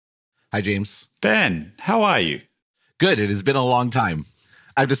Hi, James. Ben, how are you? Good. It has been a long time.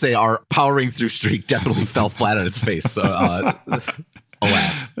 I have to say, our powering through streak definitely fell flat on its face. So,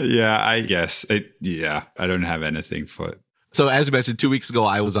 alas. Yeah, I guess. I don't have anything for it. So as you mentioned, 2 weeks ago,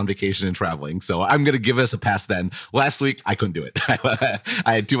 I was on vacation and traveling. So I'm going to give us a pass then. Last week, I couldn't do it.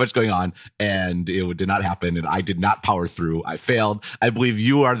 I had too much going on and it did not happen. And I did not power through. I failed. I believe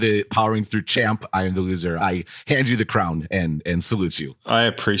you are the powering through champ. I am the loser. I hand you the crown and salute you. I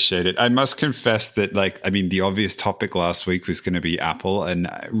appreciate it. I must confess that, the obvious topic last week was going to be Apple. And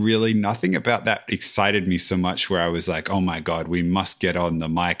really nothing about that excited me so much where I was like, oh my God, we must get on the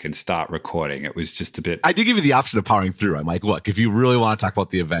mic and start recording. It was just a bit. I did give you the option of powering through. I'm like, look, if you really want to talk about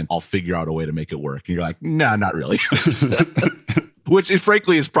the event, I'll figure out a way to make it work. And you're like, no, not really. Which,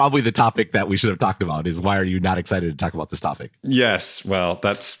 frankly, is probably the topic that we should have talked about, is why are you not excited to talk about this topic? Yes, well,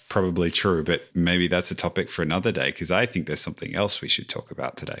 that's probably true, but maybe that's a topic for another day, because I think there's something else we should talk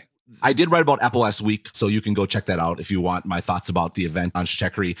about today. I did write about Apple last week, so you can go check that out if you want my thoughts about the event on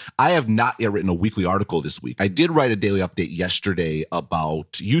Checkry. I have not yet written a weekly article this week. I did write a daily update yesterday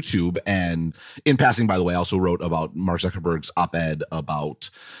about YouTube, and in passing, by the way, I also wrote about Mark Zuckerberg's op-ed about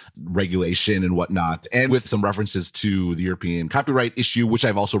regulation and whatnot, and with some references to the European copyright issue, which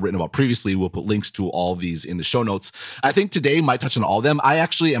I've also written about previously. We'll put links to all of these in the show notes. I think today might touch on all of them. I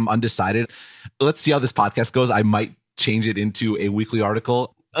actually am undecided. Let's see how this podcast goes. I might change it into a weekly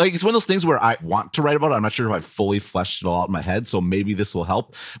article. It's one of those things where I want to write about it. I'm not sure if I've fully fleshed it all out in my head, so maybe this will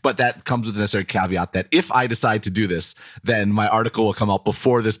help. But that comes with the necessary caveat that if I decide to do this, then my article will come out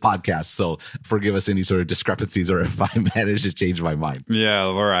before this podcast. So forgive us any sort of discrepancies or if I manage to change my mind. Yeah,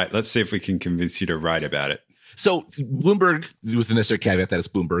 all right. Let's see if we can convince you to write about it. So Bloomberg, with the necessary caveat that it's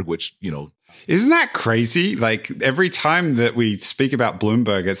Bloomberg, which, Isn't that crazy? Like every time that we speak about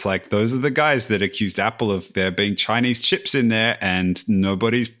Bloomberg, it's like those are the guys that accused Apple of there being Chinese chips in there, and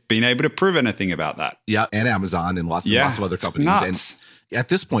nobody's been able to prove anything about that. Yeah, and Amazon and lots of other companies. Nuts. And at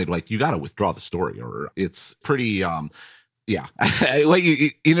this point, you got to withdraw the story, or it's pretty. Yeah,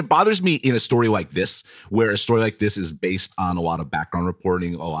 it bothers me in a story like this, where a story like this is based on a lot of background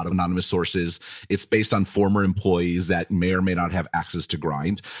reporting, a lot of anonymous sources. It's based on former employees that may or may not have access to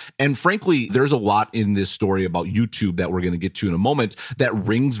Grind. And frankly, there's a lot in this story about YouTube that we're going to get to in a moment that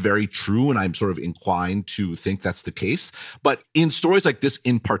rings very true. And I'm sort of inclined to think that's the case. But in stories like this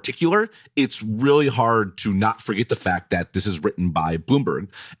in particular, it's really hard to not forget the fact that this is written by Bloomberg,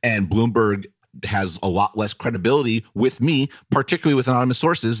 and Bloomberg has a lot less credibility with me, particularly with anonymous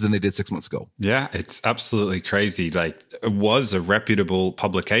sources, than they did 6 months ago. Yeah, it's absolutely crazy. It was a reputable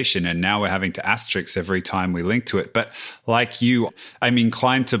publication, and now we're having to asterisk every time we link to it. But like you, I'm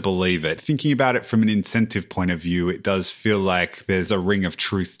inclined to believe it. Thinking about it from an incentive point of view, it does feel like there's a ring of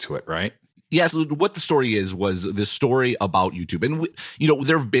truth to it, right? Yeah, so what the story was this story about YouTube. And,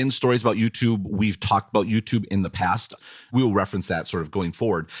 there have been stories about YouTube. We've talked about YouTube in the past. We will reference that sort of going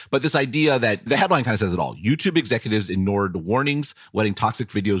forward. But this idea that the headline kind of says it all. YouTube executives ignored warnings, letting toxic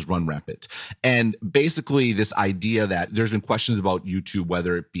videos run rampant. And basically this idea that there's been questions about YouTube,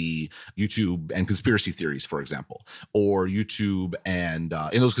 whether it be YouTube and conspiracy theories, for example, or YouTube and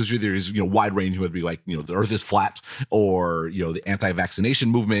in those conspiracy theories, wide ranging, would be like, the earth is flat, or, the anti-vaccination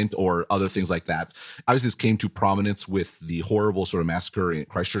movement, or other things like that. Obviously, this came to prominence with the horrible sort of massacre in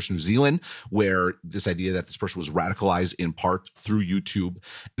Christchurch, New Zealand, where this idea that this person was radicalized in part through YouTube.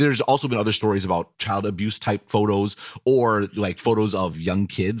 There's also been other stories about child abuse type photos, or photos of young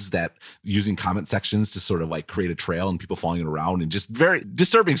kids that using comment sections to sort of create a trail and people following it around, and just very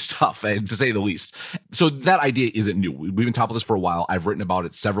disturbing stuff, to say the least. So that idea isn't new. We've been talking about this for a while. I've written about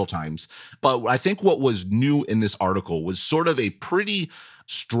it several times. But I think what was new in this article was sort of a pretty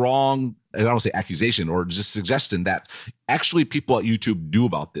strong, I don't want to say accusation, or just suggestion that actually people at YouTube knew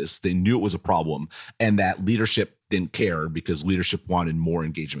about this. They knew it was a problem, and that leadership didn't care because leadership wanted more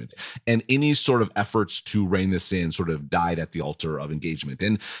engagement. And any sort of efforts to rein this in sort of died at the altar of engagement.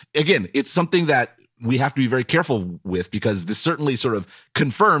 And again, it's something that we have to be very careful with, because this certainly sort of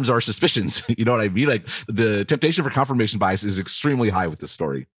confirms our suspicions. You know what I mean? The temptation for confirmation bias is extremely high with this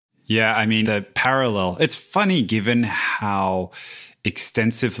story. Yeah, the parallel, it's funny given how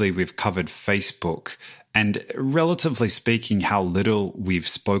extensively we've covered Facebook, and relatively speaking, how little we've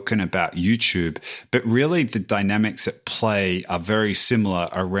spoken about YouTube. But really, the dynamics at play are very similar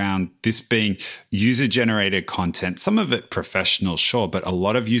around this being user-generated content, some of it professional, sure, but a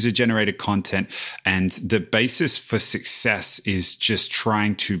lot of user-generated content. And the basis for success is just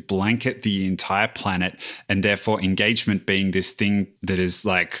trying to blanket the entire planet, and therefore engagement being this thing that is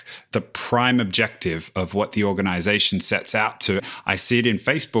the prime objective of what the organization sets out to. I see it in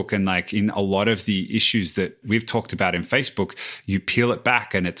Facebook, and in a lot of the issues issues that we've talked about in Facebook, you peel it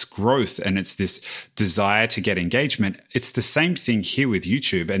back and it's growth and it's this desire to get engagement. It's the same thing here with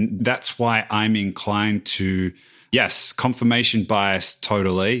YouTube. And that's why I'm inclined to, yes, confirmation bias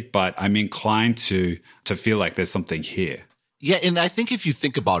totally, but I'm inclined to feel like there's something here. Yeah, and I think if you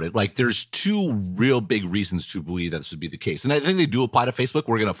think about it, like there's two real big reasons to believe that this would be the case. And I think they do apply to Facebook.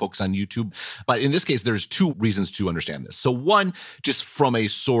 We're going to focus on YouTube. But in this case, there's two reasons to understand this. So one, just from a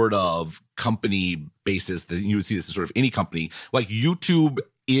sort of company basis, that you would see this as sort of any company, like YouTube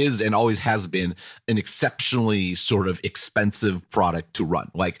is and always has been an exceptionally sort of expensive product to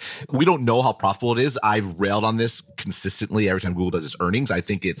run. Like, we don't know how profitable it is. I've railed on this consistently every time Google does its earnings. I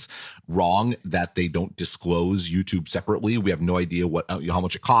think it's wrong that they don't disclose YouTube separately. We have no idea how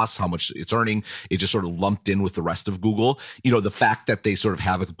much it costs, how much it's earning. It's just sort of lumped in with the rest of Google. The fact that they sort of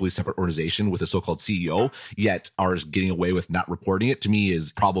have a completely separate organization with a so-called CEO, yet are getting away with not reporting it, to me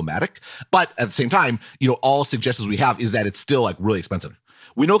is problematic. But at the same time, all suggestions we have is that it's still like really expensive.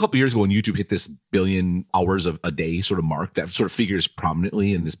 We know a couple of years ago when YouTube hit this billion hours of a day sort of mark that sort of figures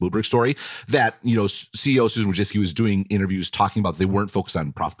prominently in this Bloomberg story, that, CEO Susan Wojcicki was doing interviews talking about they weren't focused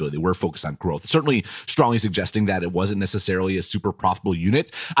on profitability. They were focused on growth, certainly strongly suggesting that it wasn't necessarily a super profitable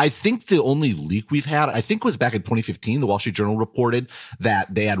unit. I think the only leak we've had, I think was back in 2015, the Wall Street Journal reported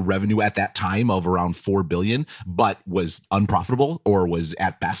that they had revenue at that time of around $4 billion, but was unprofitable or was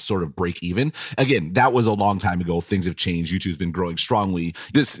at best sort of break even. Again, that was a long time ago. Things have changed. YouTube's been growing strongly.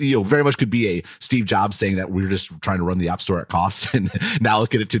 This, very much could be a Steve Jobs saying that we're just trying to run the App Store at cost. And now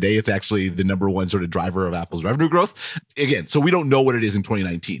look at it today. It's actually the number one sort of driver of Apple's revenue growth. Again, so we don't know what it is in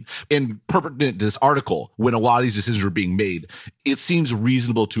 2019. And pertinent to this article, when a lot of these decisions were being made, it seems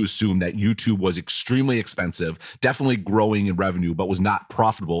reasonable to assume that YouTube was extremely expensive, definitely growing in revenue, but was not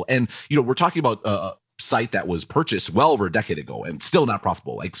profitable. And, we're talking about site that was purchased well over a decade ago and still not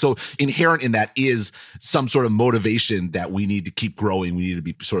profitable. Like, so inherent in that is some sort of motivation that we need to keep growing. We need to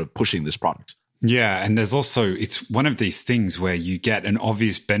be sort of pushing this product. Yeah. And there's also, it's one of these things where you get an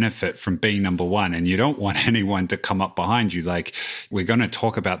obvious benefit from being number one and you don't want anyone to come up behind you. Like, we're going to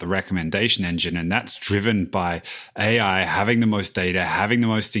talk about the recommendation engine, and that's driven by AI having the most data, having the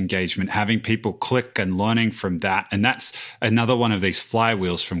most engagement, having people click and learning from that. And that's another one of these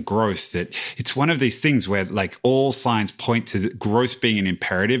flywheels from growth, that it's one of these things where like all signs point to growth being an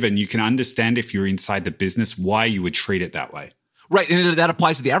imperative, and you can understand if you're inside the business why you would treat it that way. Right. And that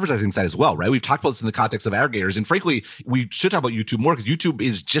applies to the advertising side as well, right? We've talked about this in the context of aggregators. And frankly, we should talk about YouTube more, because YouTube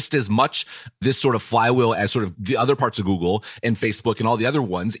is just as much this sort of flywheel as sort of the other parts of Google and Facebook and all the other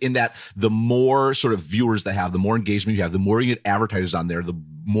ones, in that the more sort of viewers they have, the more engagement you have, the more you get advertisers on there, the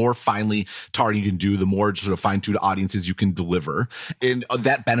more finely targeting you can do, the more sort of fine-tuned audiences you can deliver. And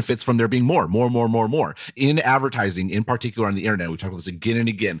that benefits from there being more. In advertising, in particular on the internet, we talk about this again and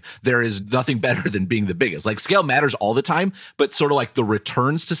again, there is nothing better than being the biggest. Like, scale matters all the time, but sort of like the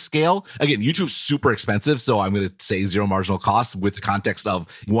returns to scale. Again, YouTube's super expensive, so I'm going to say zero marginal costs with the context of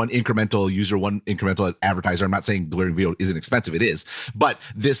one incremental user, one incremental advertiser. I'm not saying delivering video isn't expensive. It is. But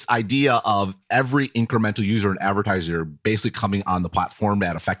this idea of every incremental user and advertiser basically coming on the platform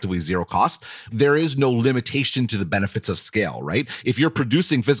at effectively zero cost, there is no limitation to the benefits of scale, right? If you're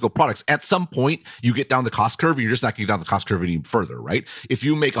producing physical products, at some point you get down the cost curve, you're just not getting down the cost curve any further, right? If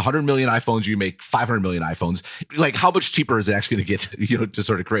you make 100 million iPhones, you make 500 million iPhones, like how much cheaper is it actually going to get, to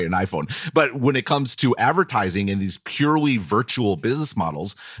sort of create an iPhone? But when it comes to advertising and these purely virtual business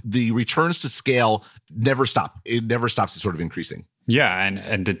models, the returns to scale never stop. It never stops sort of increasing. Yeah,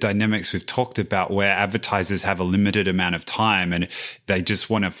 and the dynamics we've talked about, where advertisers have a limited amount of time and they just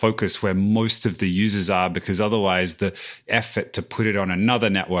want to focus where most of the users are, because otherwise the effort to put it on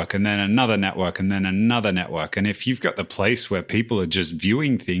another network and then another network and then another network. And if you've got the place where people are just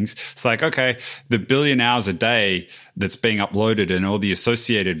viewing things, it's like, okay, the billion hours a day that's being uploaded and all the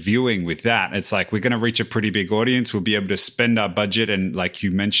associated viewing with that, it's like, we're going to reach a pretty big audience. We'll be able to spend our budget and, like you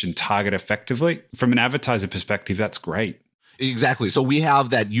mentioned, target effectively. From an advertiser perspective, that's great. Exactly. So we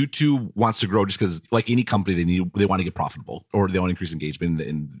have that YouTube wants to grow just because, like any company, they want to get profitable, or they want to increase engagement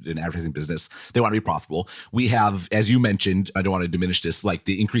in advertising business. They want to be profitable. We have, as you mentioned, I don't want to diminish this, like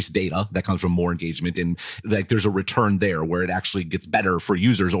the increased data that comes from more engagement, and like there's a return there where it actually gets better for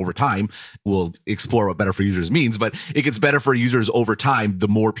users over time. We'll explore what better for users means, but it gets better for users over time the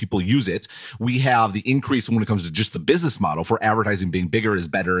more people use it. We have the increase when it comes to just the business model for advertising being bigger is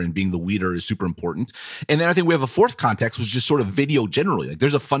better, and being the leader is super important. And then I think we have a fourth context, which is just sort of video generally. Like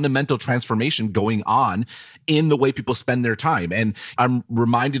there's a fundamental transformation going on in the way people spend their time. And I'm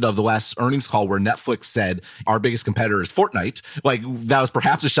reminded of the last earnings call where Netflix said our biggest competitor is Fortnite. Like that was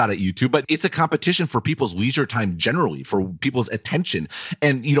perhaps a shot at YouTube, but it's a competition for people's leisure time generally, for people's attention.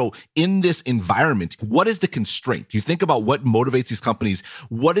 And, in this environment, what is the constraint? You think about what motivates these companies.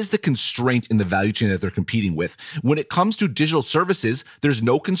 What is the constraint in the value chain that they're competing with? When it comes to digital services, there's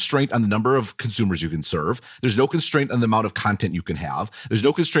no constraint on the number of consumers you can serve. There's no constraint on the amount of content you can have. There's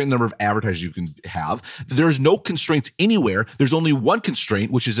no constraint on the number of advertisers you can have. There's no constraints anywhere. There's only one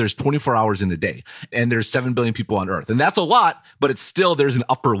constraint, which is there's 24 hours in a day and there's 7 billion people on earth. And that's a lot, but it's still, there's an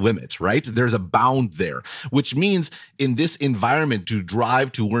upper limit, right? There's a bound there, which means in this environment to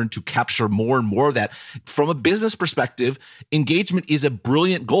drive, to learn, to capture more and more of that from a business perspective, engagement is a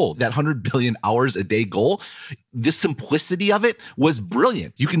brilliant goal. That 100 billion hours a day goal, the simplicity of it was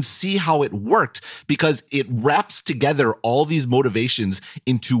brilliant. You can see how it worked because it wraps together all these motivations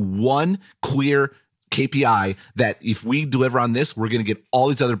into one clear KPI that if we deliver on this, we're going to get all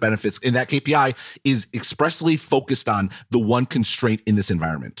these other benefits. And that KPI is expressly focused on the one constraint in this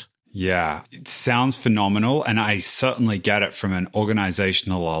environment. Yeah, it sounds phenomenal. And I certainly get it from an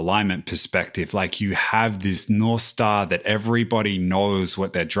organizational alignment perspective. Like you have this North Star that everybody knows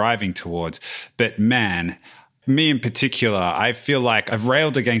what they're driving towards. But man, me in particular, I feel like I've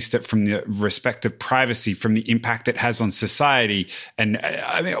railed against it from the respect of privacy, from the impact it has on society, and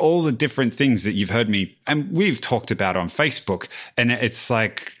I mean, all the different things that you've heard me and we've talked about on Facebook. And it's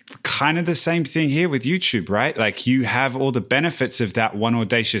like kind of the same thing here with YouTube, right? Like you have all the benefits of that one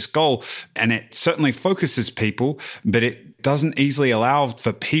audacious goal, and it certainly focuses people, but it doesn't easily allow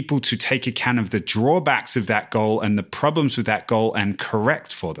for people to take account of the drawbacks of that goal and the problems with that goal and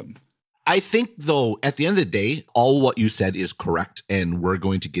correct for them. I think, though, at the end of the day, all what you said is correct, and we're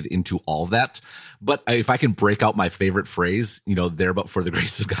going to get into all of that. But if I can break out my favorite phrase, there but for the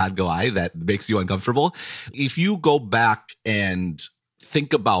grace of God go I, that makes you uncomfortable. If you go back and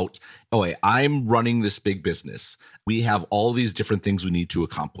think about, I'm running this big business. We have all these different things we need to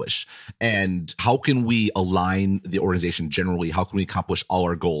accomplish. And how can we align the organization generally? How can we accomplish all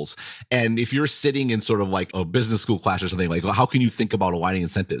our goals? And if you're sitting in sort of like a business school class or something, like, how can you think about aligning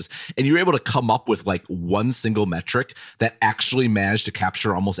incentives? And you're able to come up with like one single metric that actually managed to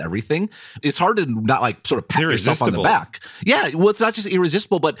capture almost everything. It's hard to not like sort of pat yourself on the back. Yeah. Well, it's not just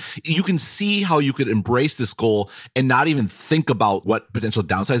irresistible, but you can see how you could embrace this goal and not even think about what potential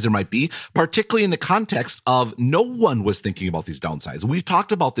downsides there might be, particularly in the context of no one was thinking about these downsides. We've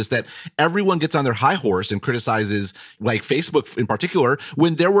talked about this, that everyone gets on their high horse and criticizes, like Facebook in particular,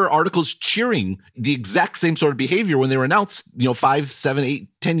 when there were articles cheering the exact same sort of behavior when they were announced, 5, 7, 8,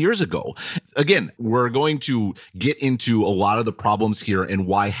 10 years ago. Again, we're going to get into a lot of the problems here and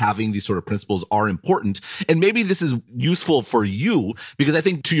why having these sort of principles are important. And maybe this is useful for you because I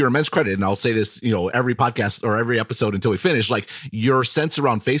think, to your immense credit, and I'll say this, every podcast or every episode until we finish, like your sense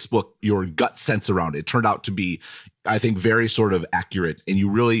around Facebook, your gut sense around it turned out to be, I think, very sort of accurate, and you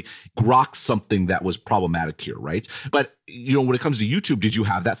really grokked something that was problematic here, right? But, when it comes to YouTube, did you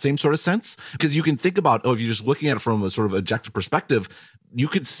have that same sort of sense? Because you can think about, if you're just looking at it from a sort of objective perspective, you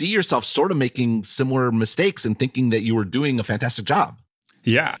could see yourself sort of making similar mistakes and thinking that you were doing a fantastic job.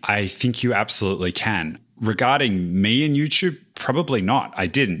 Yeah, I think you absolutely can. Regarding me and YouTube, probably not. I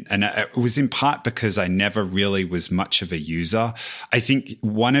didn't. And it was in part because I never really was much of a user. I think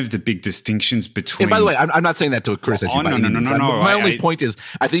one of the big distinctions between... And by the way, I'm not saying that to criticize you. No. My only point is,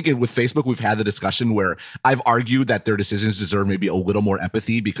 I think with Facebook, we've had the discussion where I've argued that their decisions deserve maybe a little more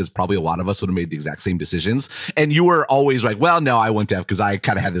empathy because probably a lot of us would have made the exact same decisions. And you were always like, well, no, I wouldn't have because I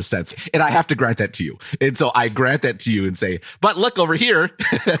kind of had this sense. And I have to grant that to you. And so I grant that to you and say, but look over here,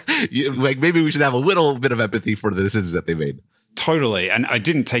 like maybe we should have a little bit of empathy for the decisions that they made. Totally. And I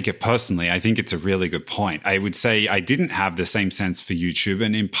didn't take it personally. I think it's a really good point. I would say I didn't have the same sense for YouTube,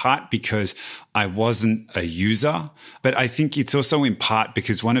 and in part because I wasn't a user. But I think it's also in part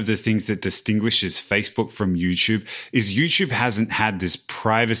because one of the things that distinguishes Facebook from YouTube is YouTube hasn't had this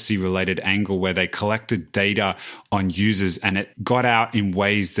privacy related angle where they collected data on users and it got out in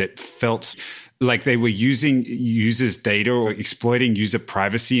ways that felt like they were using users' data or exploiting user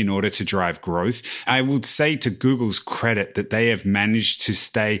privacy in order to drive growth. I would say to Google's credit that they have managed to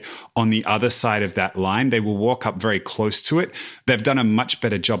stay on the other side of that line. They will walk up very close to it. They've done a much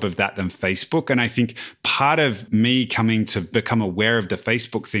better job of that than Facebook. And I think part of me coming to become aware of the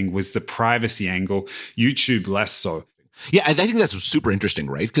Facebook thing was the privacy angle, YouTube less so. Yeah, I think that's super interesting,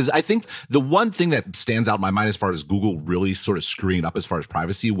 right? Because I think the one thing that stands out in my mind as far as Google really sort of screwing it up as far as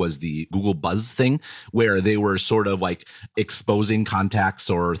privacy was the Google Buzz thing, where they were sort of like exposing contacts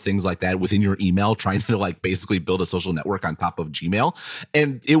or things like that within your email, trying to like basically build a social network on top of Gmail.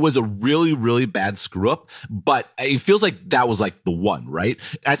 And it was a really, really bad screw up, but it feels like that was like the one, right?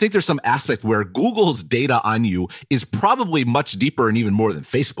 I think there's some aspect where Google's data on you is probably much deeper and even more than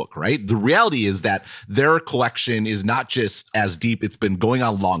Facebook, right? The reality is that their collection is not just as deep. It's been going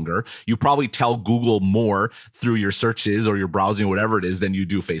on longer. You probably tell Google more through your searches or your browsing or whatever it is than you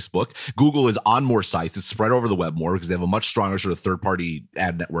do Facebook. Google is on more sites. It's spread over the web more because they have a much stronger sort of third-party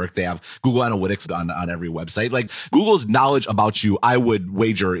ad network. They have Google Analytics on every website. Like Google's knowledge about you, I would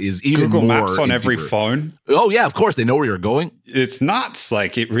wager, is even Google more Maps on every deeper. phone. Oh yeah, of course. They know where you're going. It's nuts.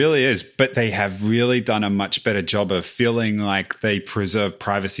 Like it really is. But they have really done a much better job of feeling like they preserve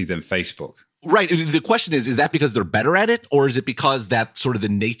privacy than Facebook. Right. The question is that because they're better at it, or is it because that's sort of the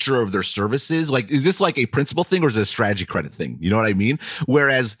nature of their services? Like, is this like a principal thing or is it a strategy credit thing? You know what I mean?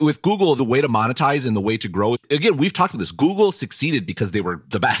 Whereas with Google, the way to monetize and the way to grow, again, we've talked about this. Google succeeded because they were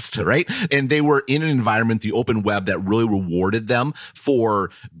the best, right? And they were in an environment, the open web, that really rewarded them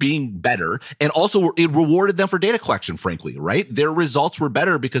for being better. And also it rewarded them for data collection, frankly, right? Their results were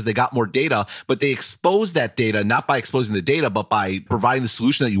better because they got more data, but they exposed that data, not by exposing the data, but by providing the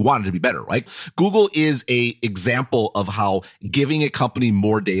solution that you wanted to be better, right? Google is a example of how giving a company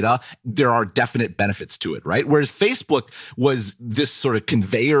more data, there are definite benefits to it, right? Whereas Facebook was this sort of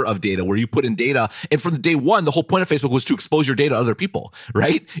conveyor of data where you put in data. And from the day one, the whole point of Facebook was to expose your data to other people,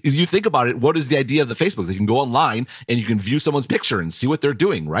 right? If you think about it, what is the idea of the Facebook? You can go online and you can view someone's picture and see what they're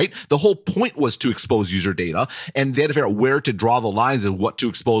doing, right? The whole point was to expose user data, and they had to figure out where to draw the lines and what to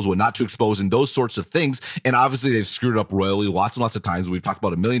expose, what not to expose, and those sorts of things. And obviously they've screwed it up royally lots and lots of times. We've talked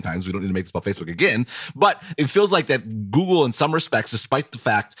about it a million times. We don't need to make this about Facebook again, but it feels like that Google, in some respects, despite the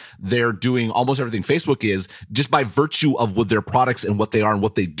fact they're doing almost everything Facebook is, just by virtue of what their products and what they are and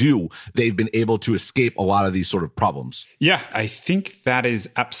what they do, they've been able to escape a lot of these sort of problems. Yeah, I think that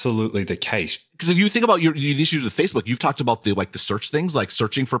is absolutely the case. Because if you think about your issues with Facebook, you've talked about the search things, like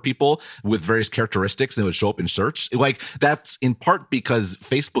searching for people with various characteristics and it would show up in search. Like that's in part because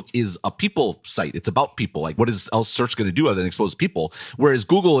Facebook is a people site. It's about people. Like what is else search going to do other than expose people? Whereas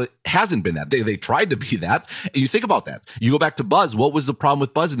Google hasn't been that. They tried to be that. And you think about that. You go back to Buzz. What was the problem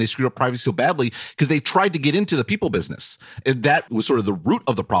with Buzz? And they screwed up privacy so badly because they tried to get into the people business. And that was sort of the root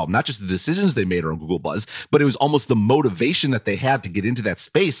of the problem, not just the decisions they made around Google Buzz, but it was almost the motivation that they had to get into that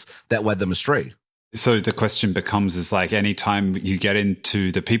space that led them astray. So the question becomes is like anytime you get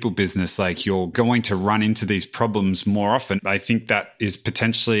into the people business, like you're going to run into these problems more often. I think that is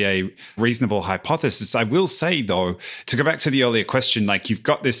potentially a reasonable hypothesis. I will say though, to go back to the earlier question, like you've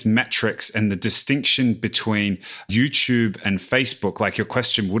got this metrics and the distinction between YouTube and Facebook. Like your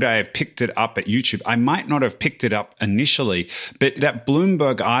question, would I have picked it up at YouTube? I might not have picked it up initially, but that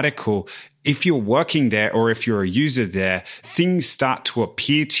Bloomberg article, if you're working there or if you're a user there, things start to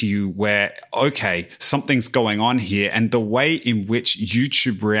appear to you where, okay, something's going on here. And the way in which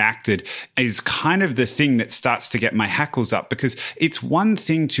YouTube reacted is kind of the thing that starts to get my hackles up, because it's one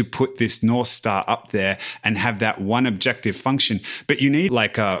thing to put this North Star up there and have that one objective function, but you need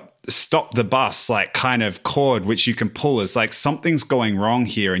like a stop the bus, like kind of cord, which you can pull as like something's going wrong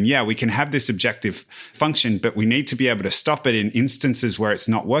here. And yeah, we can have this objective function, but we need to be able to stop it in instances where it's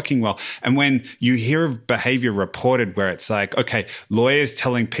not working well. And when you hear of behavior reported where it's like, okay, lawyers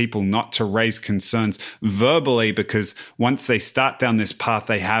telling people not to raise concerns verbally because once they start down this path,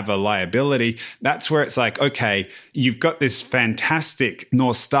 they have a liability. That's where it's like, okay, you've got this fantastic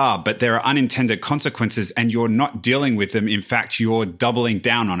North Star, but there are unintended consequences and you're not dealing with them. In fact, you're doubling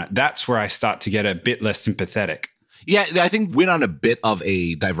down on it. That's where I start to get a bit less sympathetic. Yeah, I think went on a bit of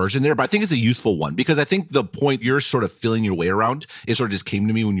a diversion there, but I think it's a useful one because I think the point you're sort of feeling your way around, it sort of just came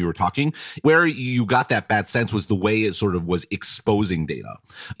to me when you were talking, where you got that bad sense was the way it sort of was exposing data.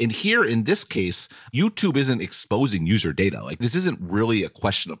 And here in this case, YouTube isn't exposing user data. Like this isn't really a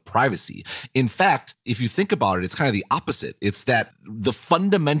question of privacy. In fact, if you think about it, it's kind of the opposite. It's that the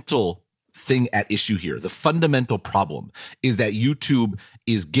fundamental thing at issue here, the fundamental problem is that YouTube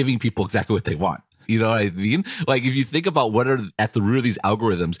is giving people exactly what they want. You know what I mean? Like if you think about what are at the root of these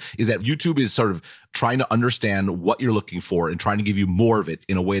algorithms is that YouTube is sort of trying to understand what you're looking for and trying to give you more of it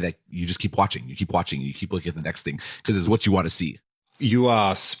in a way that you just keep watching. You keep watching, you keep looking at the next thing because it's what you want to see. You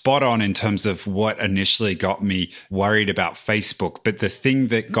are spot on in terms of what initially got me worried about Facebook. But the thing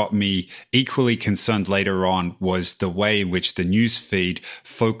that got me equally concerned later on was the way in which the news feed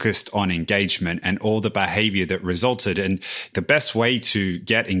focused on engagement and all the behavior that resulted. And the best way to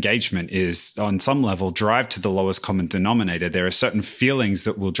get engagement is, on some level, drive to the lowest common denominator. There are certain feelings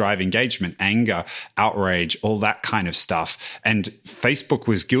that will drive engagement, anger, outrage, all that kind of stuff. And Facebook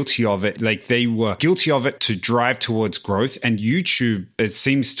was guilty of it. Like, they were guilty of it to drive towards growth. And YouTube, it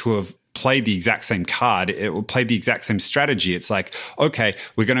seems to have played the exact same card. It will play the exact same strategy. It's like, okay,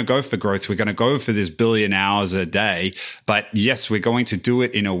 we're going to go for growth. We're going to go for this billion hours a day. But yes, we're going to do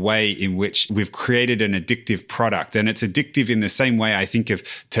it in a way in which we've created an addictive product. And it's addictive in the same way I think of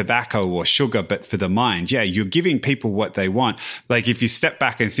tobacco or sugar, but for the mind. Yeah, you're giving people what they want. Like, if you step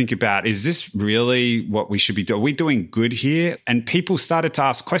back and think about, is this really what we should be doing? Are we doing good here? And people started to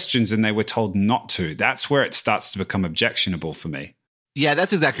ask questions and they were told not to. That's where it starts to become objectionable for me. Yeah,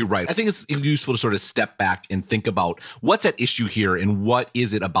 that's exactly right. I think it's useful to sort of step back and think about what's at issue here and what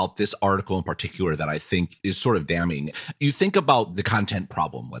is it about this article in particular that I think is sort of damning. You think about the content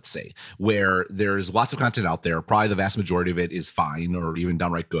problem, let's say, where there's lots of content out there. Probably the vast majority of it is fine or even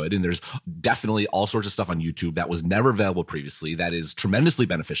downright good. And there's definitely all sorts of stuff on YouTube that was never available previously that is tremendously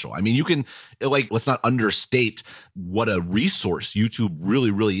beneficial. I mean, you can, like, let's not understate what a resource YouTube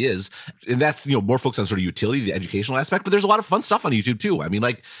really, really is. And that's, more focused on sort of utility, the educational aspect, but there's a lot of fun stuff on YouTube too. I mean,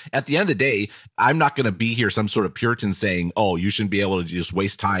 like, at the end of the day, I'm not going to be here some sort of Puritan saying, oh, you shouldn't be able to just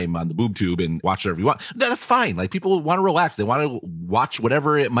waste time on the boob tube and watch whatever you want. No, that's fine. Like, people want to relax. They want to watch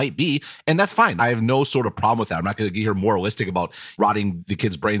whatever it might be. And that's fine. I have no sort of problem with that. I'm not going to get here moralistic about rotting the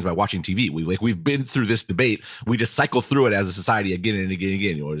kids' brains by watching TV. We've been through this debate. We just cycle through it as a society again and again and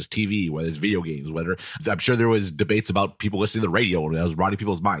again. Whether it's TV, whether it's video games, whether I'm sure there was debates about people listening to the radio and that was rotting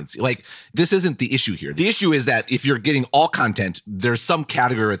people's minds. Like, this isn't the issue here. The issue is that if you're getting all content, there's some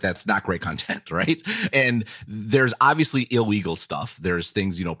category that's not great content, right? And there's obviously illegal stuff. There's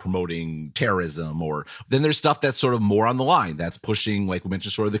things, promoting terrorism, or then there's stuff that's sort of more on the line that's pushing, like we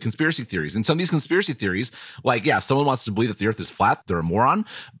mentioned, sort of the conspiracy theories. And some of these conspiracy theories, like, yeah, if someone wants to believe that the earth is flat, they're a moron.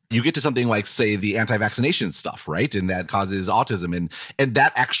 You get to something like, say, the anti-vaccination stuff, right? And that causes autism. And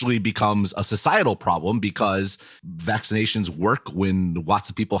that actually becomes a societal problem because vaccinations work when lots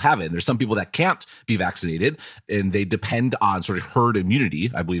of people have it. And there's some people that can't be vaccinated and they depend on sort of herd immunity,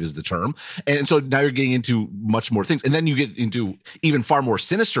 I believe is the term. And so now you're getting into much more things. And then you get into even far more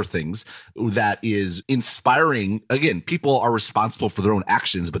sinister things that is inspiring. Again, people are responsible for their own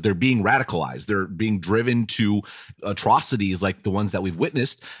actions, but they're being radicalized. They're being driven to atrocities like the ones that we've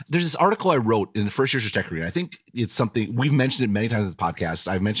witnessed. There's this article I wrote in the first year's Trajectory, and I think it's something we've mentioned it many times in the podcast.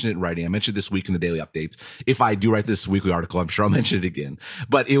 I've mentioned it in writing. I mentioned it this week in the daily updates. If I do write this weekly article, I'm sure I'll mention it again.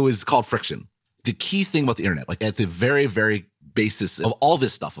 But it was called Friction. The key thing about the internet, like at the very, very basis of all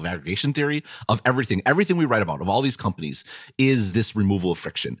this stuff, of aggregation theory, of everything we write about, of all these companies, is this removal of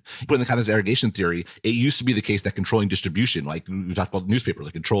friction. But in the context of aggregation theory, it used to be the case that controlling distribution, like we talked about newspapers,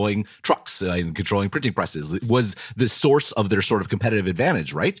 like controlling trucks and controlling printing presses, was the source of their sort of competitive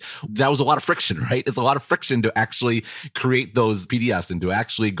advantage, right? That was a lot of friction, right? It's a lot of friction to actually create those PDFs and to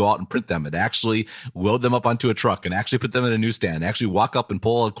actually go out and print them and actually load them up onto a truck and actually put them in a newsstand, and actually walk up and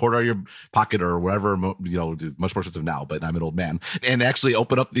pull a quarter out of your pocket or whatever, much more expensive now, but I'm an old man, and actually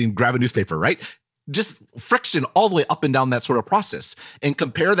open up and grab a newspaper, right? Just friction all the way up and down that sort of process. And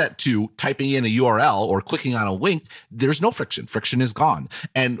compare that to typing in a URL or clicking on a link. There's no friction. Friction is gone.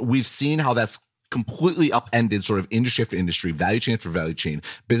 And we've seen how that's completely upended sort of industry after industry, value chain for value chain,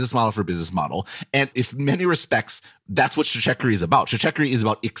 business model for business model. And in many respects, that's what Trajectory is about. Trajectory is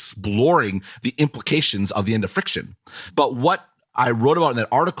about exploring the implications of the end of friction. But what I wrote about in that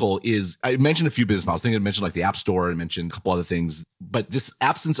article is, I mentioned a few business models. I think I mentioned like the App Store and mentioned a couple other things, but this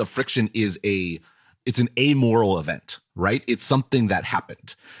absence of friction is it's an amoral event, right? It's something that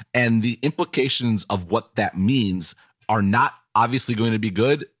happened. And the implications of what that means are not obviously going to be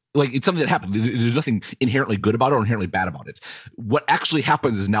good. Like, it's something that happened. There's nothing inherently good about it or inherently bad about it. What actually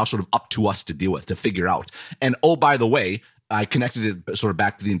happens is now sort of up to us to deal with, to figure out. And oh, by the way, I connected it sort of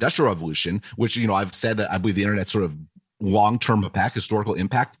back to the Industrial Revolution, which, I've said that I believe the internet sort of long-term impact, historical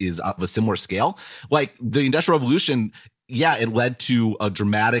impact, is of a similar scale. Like the Industrial Revolution, yeah, it led to a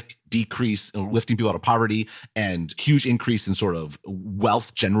dramatic decrease, lifting people out of poverty, and huge increase in sort of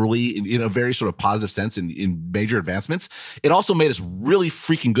wealth generally in a very sort of positive sense in major advancements. It also made us really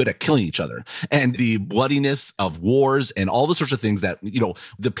freaking good at killing each other, and the bloodiness of wars and all the sorts of things that,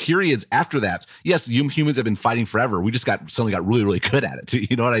 the periods after that. Yes, humans have been fighting forever. We just suddenly got really, really good at it.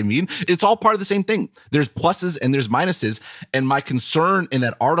 You know what I mean? It's all part of the same thing. There's pluses and there's minuses. And my concern in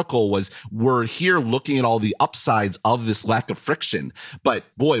that article was, we're here looking at all the upsides of this lack of friction. But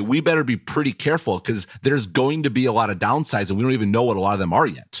boy, we better be pretty careful, because there's going to be a lot of downsides and we don't even know what a lot of them are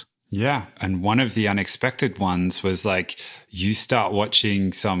yet. Yeah. And one of the unexpected ones was like, you start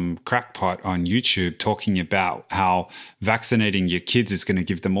watching some crackpot on YouTube talking about how vaccinating your kids is going to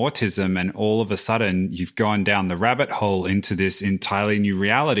give them autism. And all of a sudden you've gone down the rabbit hole into this entirely new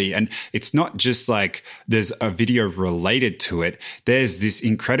reality. And it's not just like there's a video related to it. There's this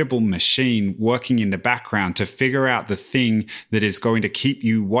incredible machine working in the background to figure out the thing that is going to keep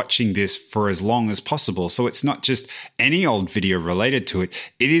you watching this for as long as possible. So it's not just any old video related to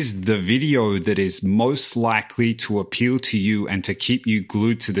it. It is the video that is most likely to appeal to you and to keep you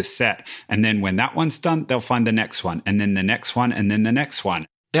glued to the set. And then when that one's done, they'll find the next one, and then the next one, and then the next one.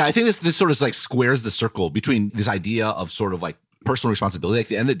 Yeah, I think this sort of like squares the circle between this idea of sort of like personal responsibility. Like, at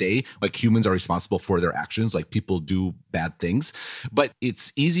the end of the day, like, humans are responsible for their actions. Like, people do bad things, but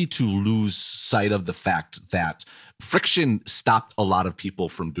it's easy to lose sight of the fact that friction stopped a lot of people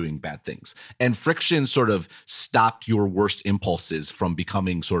from doing bad things, and friction sort of stopped your worst impulses from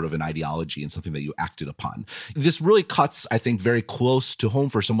becoming sort of an ideology and something that you acted upon. This really cuts, I think, very close to home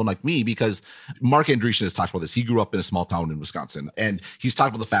for someone like me, because Mark Andreessen has talked about this. He grew up in a small town in Wisconsin, and he's talked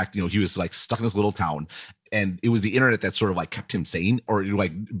about the fact, he was like stuck in this little town. And it was the internet that sort of like kept him sane, or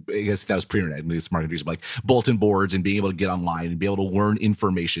like, I guess that was pre-internet. I mean, it's Mark Andreessen, like bulletin boards and being able to get online and be able to learn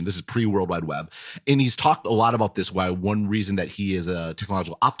information. This is pre-World Wide Web. And he's talked a lot about this, why one reason that he is a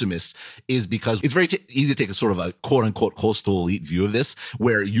technological optimist is because it's very easy to take a sort of a quote unquote coastal elite view of this,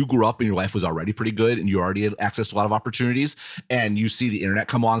 where you grew up and your life was already pretty good and you already had access to a lot of opportunities. And you see the internet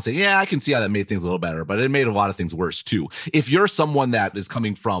come along and say, yeah, I can see how that made things a little better, but it made a lot of things worse too. If you're someone that is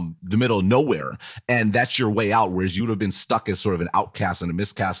coming from the middle of nowhere and that's your way out, whereas you would have been stuck as sort of an outcast and a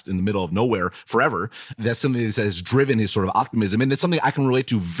miscast in the middle of nowhere forever, that's something that has driven his sort of optimism. And it's something I can relate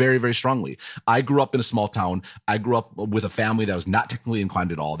to very, very strongly. I grew up in a small town. I grew up with a family that was not technically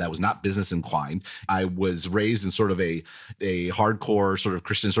inclined at all, that was not business inclined. I was raised in sort of a hardcore sort of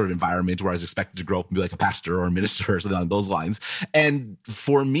Christian sort of environment where I was expected to grow up and be like a pastor or a minister or something along those lines. And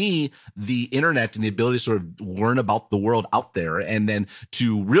for me, the internet and the ability to sort of learn about the world out there, and then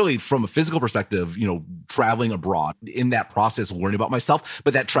to really, from a physical perspective, traveling abroad, in that process learning about myself,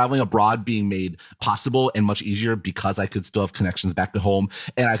 but that traveling abroad being made possible and much easier because I could still have connections back to home,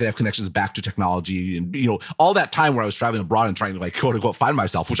 and I could have connections back to technology, and all that time where I was traveling abroad and trying to like quote unquote find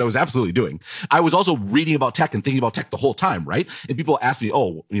myself, which I was absolutely doing. I was also reading about tech and thinking about tech the whole time, right? And people ask me,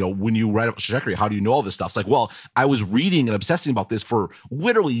 when you write about trajectory, how do you know all this stuff? It's like, well, I was reading and obsessing about this for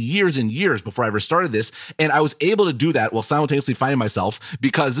literally years and years before I ever started this, and I was able to do that while simultaneously finding myself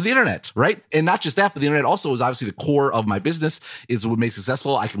because of the internet, right? And not just that, but the internet also is obviously the core of my business. Is what makes it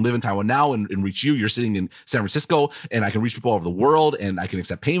successful. I can live in Taiwan now and reach you. You're sitting in San Francisco, and I can reach people all over the world, and I can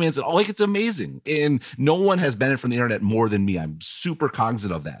accept payments, and it's amazing. And no one has benefited from the internet more than me. I'm super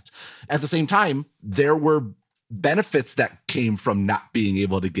cognizant of that. At the same time, there were benefits that came from not being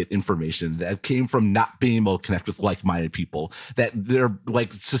able to get information, that came from not being able to connect with like-minded people, that they're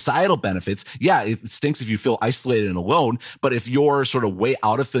like societal benefits. Yeah, it stinks if you feel isolated and alone, but if your sort of way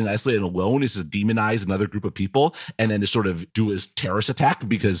out of feeling isolated and alone is to demonize another group of people and then to sort of do a terrorist attack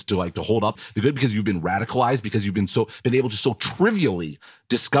because to hold up the good, because you've been radicalized, because you've been able to so trivially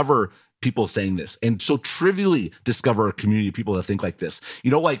discover people saying this and so trivially discover a community of people that think like this.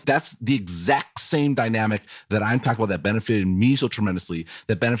 That's the exact same dynamic that I'm talking about that benefited me so tremendously,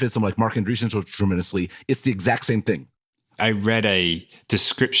 that benefits someone like Mark Andreessen so tremendously. It's the exact same thing. I read a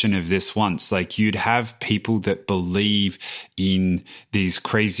description of this once. Like, you'd have people that believe in these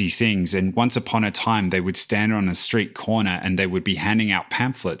crazy things. And once upon a time, they would stand on a street corner and they would be handing out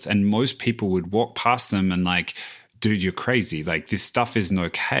pamphlets. And most people would walk past them and like, dude, you're crazy. Like, this stuff isn't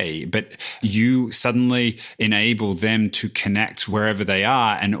okay. But you suddenly enable them to connect wherever they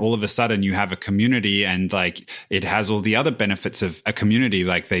are. And all of a sudden you have a community, and like, it has all the other benefits of a community.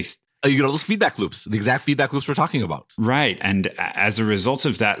 Like, Those feedback loops, the exact feedback loops we're talking about. Right. And as a result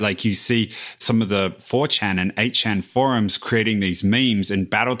of that, like you see some of the 4chan and 8chan forums creating these memes and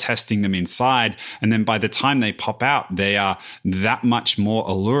battle testing them inside. And then by the time they pop out, they are that much more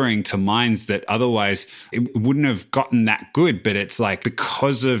alluring to minds that otherwise it wouldn't have gotten that good. But it's like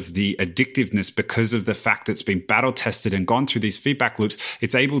because of the addictiveness, because of the fact that it's been battle tested and gone through these feedback loops,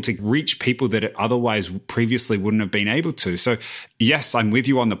 it's able to reach people that it otherwise previously wouldn't have been able to. So yes, I'm with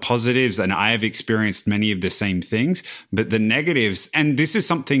you on the positives, and I have experienced many of the same things, but the negatives, and this is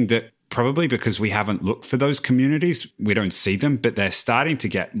something that probably because we haven't looked for those communities, we don't see them, but they're starting to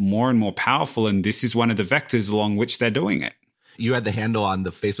get more and more powerful. And this is one of the vectors along which they're doing it. You had the handle on the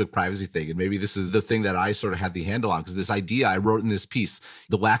Facebook privacy thing, and maybe this is the thing that I sort of had the handle on, because this idea I wrote in this piece,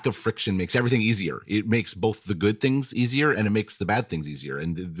 the lack of friction makes everything easier. It makes both the good things easier and it makes the bad things easier,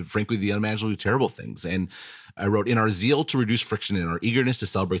 and frankly, the unimaginably terrible things. And I wrote, in our zeal to reduce friction and our eagerness to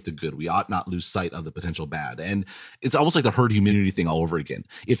celebrate the good, we ought not lose sight of the potential bad. And it's almost like the herd immunity thing all over again.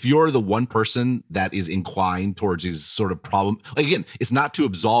 If you're the one person that is inclined towards these sort of problem, like again, it's not to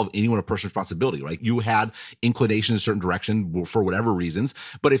absolve anyone of personal responsibility, right? You had inclination in a certain direction for whatever reasons.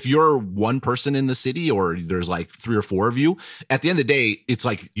 But if you're one person in the city, or there's like 3 or 4 of you, at the end of the day, it's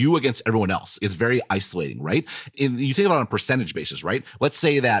like you against everyone else. It's very isolating, right? And you think about it on a percentage basis, right? Let's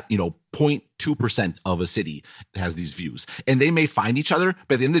say that, 0.2% of a city has these views, and they may find each other,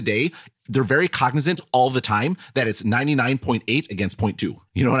 but at the end of the day, they're very cognizant all the time that it's 99.8 against 0.2.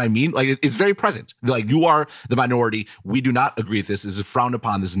 You know what I mean? Like, it's very present. Like, you are the minority. We do not agree with this. This is frowned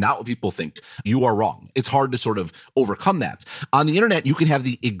upon. This is not what people think. You are wrong. It's hard to sort of overcome that. On the internet, you can have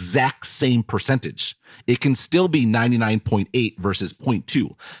the exact same percentage. It can still be 99.8 versus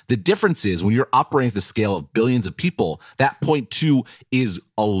 0.2. The difference is when you're operating at the scale of billions of people, that 0.2 is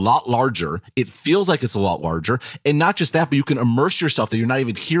a lot larger. It feels like it's a lot larger. And not just that, but you can immerse yourself that you're not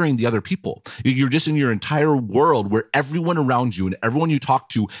even hearing the other people. You're just in your entire world where everyone around you and everyone you talk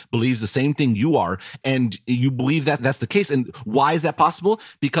to believes the same thing you are. And you believe that that's the case. And why is that possible?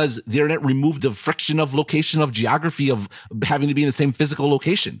 Because the internet removed the friction of location, of geography, of having to be in the same physical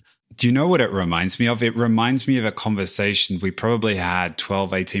location. Do you know what it reminds me of? It reminds me of a conversation we probably had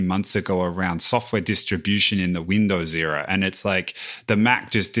 12, 18 months ago around software distribution in the Windows era. And it's like the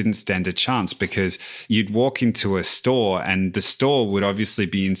Mac just didn't stand a chance, because you'd walk into a store and the store would obviously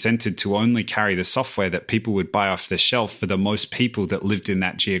be incented to only carry the software that people would buy off the shelf for the most people that lived in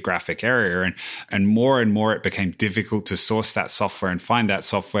that geographic area. And more it became difficult to source that software and find that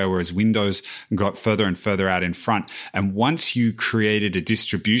software, whereas Windows got further and further out in front. And once you created a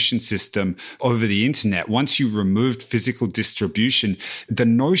distribution system over the internet, once you removed physical distribution, the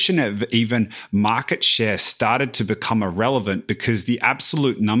notion of even market share started to become irrelevant, because the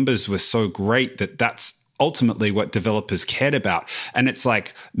absolute numbers were so great that that's ultimately what developers cared about. And it's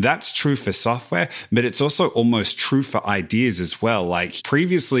like, that's true for software, but it's also almost true for ideas as well. Like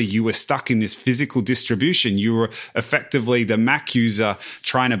previously you were stuck in this physical distribution. You were effectively the Mac user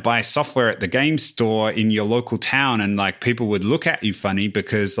trying to buy software at the game store in your local town. And like people would look at you funny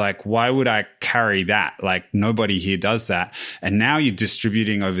because like, why would I carry that? Like nobody here does that. And now you're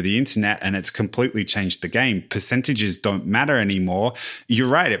distributing over the internet and it's completely changed the game. Percentages don't matter anymore. You're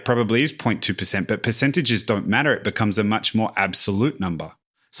right. It probably is 0.2%, but percentages don't matter. It becomes a much more absolute number.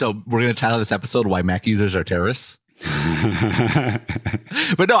 So we're going to title this episode "Why Mac Users Are Terrorists."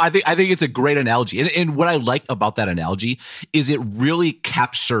 But no, I think it's a great analogy. And what I like about that analogy is it really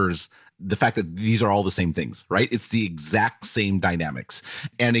captures the fact that these are all the same things, right? It's the exact same dynamics.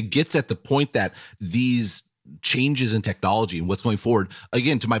 And it gets at the point that these changes in technology and what's going forward,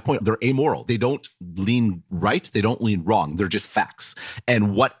 again, to my point, they're amoral. They don't lean right. They don't lean wrong. They're just facts.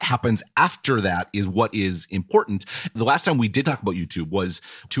 And what happens after that is what is important. The last time we did talk about YouTube was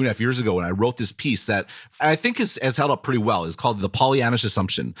 2.5 years ago when I wrote this piece that I think has held up pretty well. It's called The Pollyannish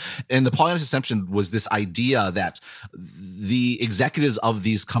Assumption. And the Pollyannish Assumption was this idea that the executives of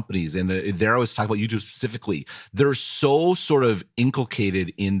these companies, and there I was talking about YouTube specifically, they're so sort of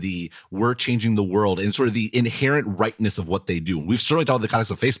inculcated in the we're changing the world and sort of the inherent rightness of what they do. We've certainly talked about the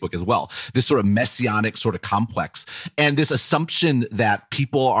context of Facebook as well, this sort of messianic sort of complex and this assumption that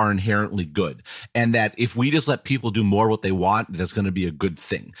people are inherently good and that if we just let people do more what they want, that's going to be a good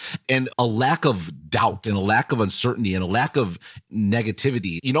thing. And a lack of doubt and a lack of uncertainty and a lack of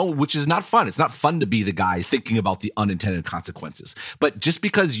negativity, which is not fun. It's not fun to be the guy thinking about the unintended consequences. But just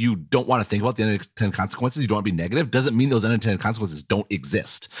because you don't want to think about the unintended consequences, you don't want to be negative, doesn't mean those unintended consequences don't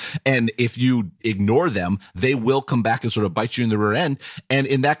exist. And if you ignore them, they will come back and sort of bite you in the rear end. And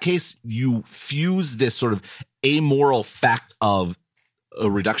in that case, you fuse this sort of amoral fact of a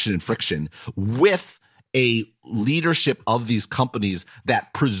reduction in friction with a leadership of these companies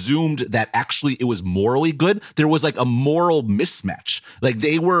that presumed that actually it was morally good. There was like a moral mismatch. Like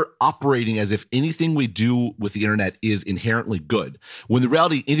they were operating as if anything we do with the internet is inherently good, when the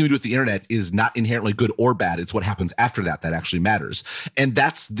reality, anything we do with the internet is not inherently good or bad. It's what happens after that that actually matters. And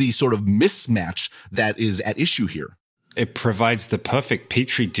that's the sort of mismatch that is at issue here. It provides the perfect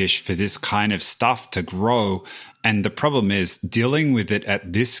petri dish for this kind of stuff to grow. And the problem is dealing with it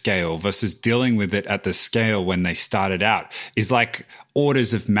at this scale versus dealing with it at the scale when they started out is like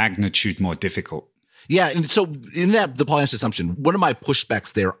orders of magnitude more difficult. Yeah. And so in that, the Pollyannish assumption, one of my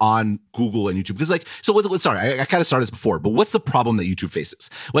pushbacks there on Google and YouTube, because I kind of started this before, but what's the problem that YouTube faces?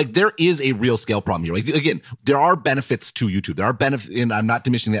 Like there is a real scale problem here. Like, again, there are benefits to YouTube. There are benefits, and I'm not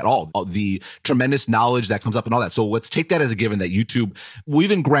diminishing that at all. The tremendous knowledge that comes up and all that. So let's take that as a given that YouTube, we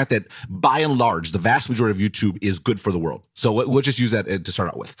even grant that by and large, the vast majority of YouTube is good for the world. So we'll just use that to start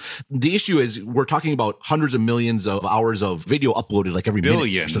out with. The issue is we're talking about hundreds of millions of hours of video uploaded like every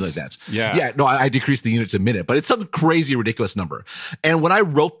billions. minute or something like that. Yeah. Yeah. No, I decreased the units a minute, but it's some crazy, ridiculous number. And when I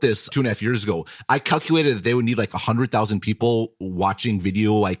wrote this 2.5 years ago, I calculated that they would need like 100,000 people watching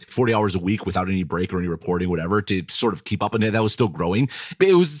video like 40 hours a week without any break or any reporting, whatever, to sort of keep up. And that was still growing. But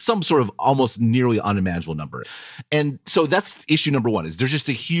it was some sort of almost nearly unimaginable number. And so that's issue number one, is there's just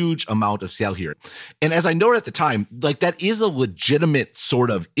a huge amount of scale here. And as I noted at the time, like that is a legitimate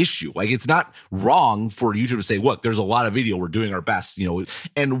sort of issue. Like it's not wrong for YouTube to say, look, there's a lot of video, we're doing our best,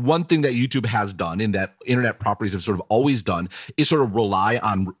 And one thing that YouTube has done, and that internet properties have sort of always done, is sort of rely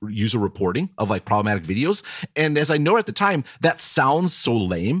on user reporting of like problematic videos. And as I know at the time, that sounds so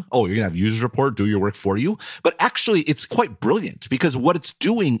lame. Oh, you're gonna have users report, do your work for you. But actually it's quite brilliant, because what it's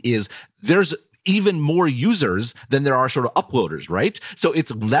doing is there's even more users than there are sort of uploaders, right? So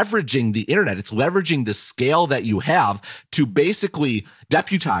it's leveraging the internet. It's leveraging the scale that you have to basically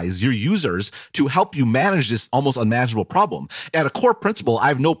deputize your users to help you manage this almost unmanageable problem. At a core principle, I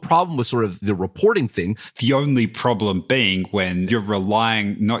have no problem with sort of the reporting thing. The only problem being when you're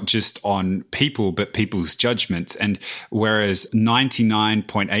relying not just on people, but people's judgments. And whereas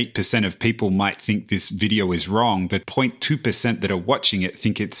 99.8% of people might think this video is wrong, the 0.2% that are watching it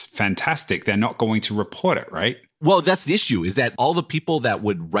think it's fantastic. They're not going to report it, right? Well, that's the issue, is that all the people that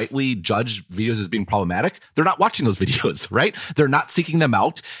would rightly judge videos as being problematic, they're not watching those videos, right? They're not seeking them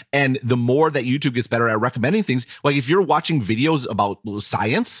out. And the more that YouTube gets better at recommending things, like if you're watching videos about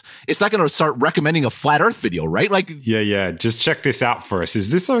science, it's not going to start recommending a flat earth video, right? Like, yeah. Just check this out for us.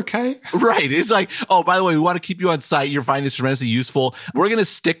 Is this okay? Right. It's like, oh, by the way, we want to keep you on site. You're finding this tremendously useful. We're going to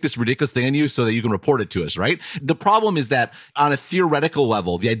stick this ridiculous thing on you so that you can report it to us, right? The problem is that on a theoretical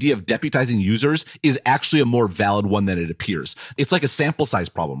level, the idea of deputizing users is actually a more valid one than it appears. It's like a sample size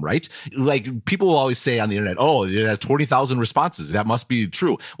problem, right? Like people will always say on the internet, oh, it has 20,000 responses. That must be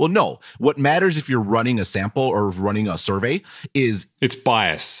true. Well, no. What matters if you're running a sample or running a survey is it's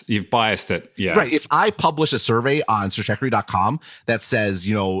bias. You've biased it. Yeah. Right. If I publish a survey on searcheckery.com that says,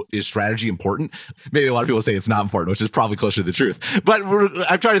 is strategy important? Maybe a lot of people say it's not important, which is probably closer to the truth. But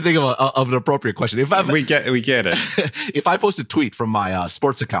I'm trying to think of an appropriate question. We get it. If I post a tweet from my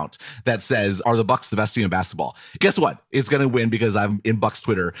sports account that says, are the Bucks the best team in basketball? Guess what? It's going to win because I'm in Bucks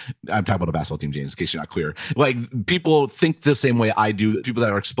Twitter. I'm talking about a basketball team, James, in case you're not clear. Like people think the same way I do. People that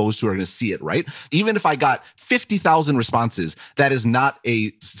are exposed to it are going to see it, right? Even if I got 50,000 responses, that is not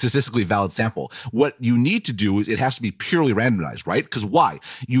a statistically valid sample. What you need to do is it has to be purely randomized, right? Because why?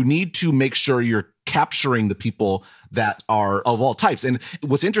 You need to make sure you're capturing the people that are of all types. And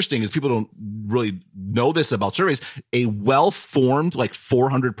what's interesting is people don't really know this about surveys. A well-formed, like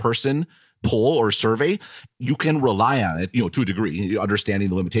 400 person poll or survey, you can rely on it, to a degree, understanding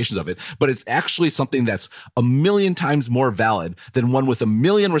the limitations of it, but it's actually something that's 1,000,000 times more valid than one with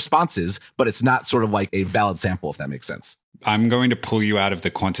 1,000,000 responses, but it's not sort of like a valid sample, if that makes sense. I'm going to pull you out of the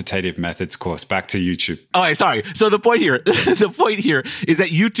quantitative methods course back to YouTube. All right, sorry. So the point here is that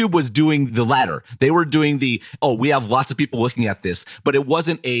YouTube was doing the latter. They were doing we have lots of people looking at this, but it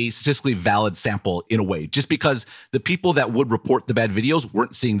wasn't a statistically valid sample in a way, just because the people that would report the bad videos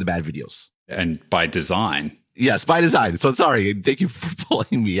weren't seeing the bad videos. And by design. Yes, by design. So sorry. Thank you for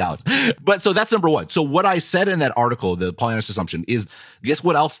pulling me out. But so that's number one. So what I said in that article, the Pollyannish assumption, is guess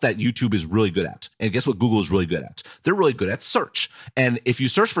what else that YouTube is really good at? And guess what Google is really good at? They're really good at search. And if you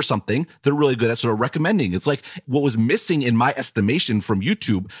search for something, they're really good at sort of recommending. It's like what was missing in my estimation from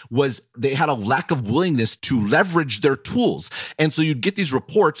YouTube was they had a lack of willingness to leverage their tools. And so you'd get these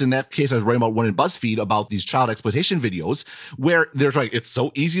reports. In that case, I was writing about one in BuzzFeed about these child exploitation videos where there's like, it's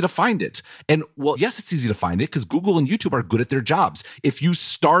so easy to find it. And well, yes, it's easy to find it because Google and YouTube are good at their jobs. If you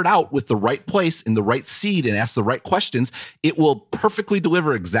start out with the right place in the right seed and ask the right questions, it will perfectly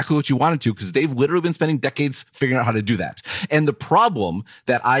deliver exactly what you wanted to, because they've literally been spending decades figuring out how to do that. And the problem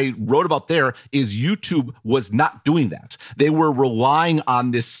that I wrote about there is YouTube was not doing that. They were relying on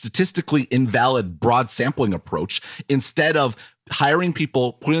this statistically invalid broad sampling approach instead of hiring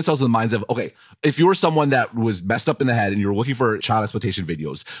people, putting themselves in the minds of, okay, if you were someone that was messed up in the head and you're looking for child exploitation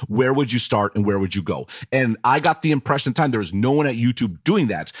videos, where would you start and where would you go? And I got the impression at the time there was no one at YouTube doing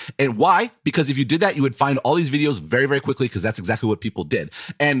that. And why? Because if you did that, you would find all these videos very, very quickly, because that's exactly what people did.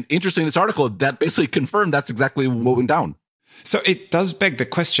 And interesting, this article that basically confirmed that's exactly what went down. So it does beg the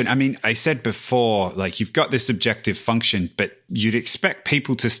question. I mean, I said before, like, you've got this objective function, but you'd expect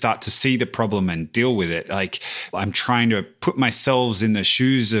people to start to see the problem and deal with it. Like, I'm trying to put myself in the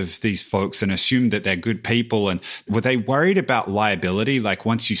shoes of these folks and assume that they're good people. And were they worried about liability? Like,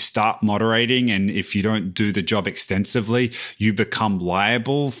 once you start moderating and if you don't do the job extensively, you become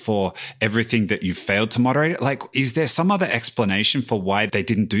liable for everything that you failed to moderate? Like, is there some other explanation for why they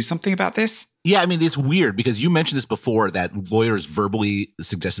didn't do something about this? Yeah, I mean, it's weird because you mentioned this before, that lawyers verbally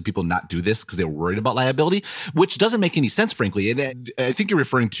suggested people not do this because they were worried about liability, which doesn't make any sense, frankly. And I think you're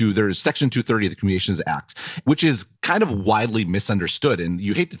referring to, there's Section 230 of the Communications Act, which is kind of widely misunderstood. And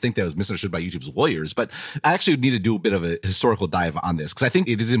you hate to think that it was misunderstood by YouTube's lawyers, but I actually need to do a bit of a historical dive on this because I think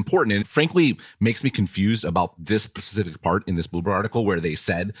it is important, and frankly makes me confused about this specific part in this Bloomberg article where they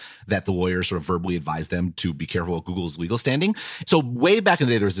said that the lawyers sort of verbally advised them to be careful of Google's legal standing. So way back in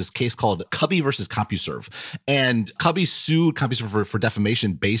the day, there was this case called Cubby versus CompuServe, and Cubby sued CompuServe for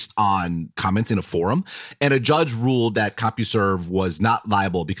defamation based on comments in a forum, and a judge ruled that CompuServe was not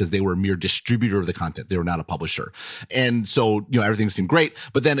liable because they were a mere distributor of the content. They were not a publisher. And so, everything seemed great,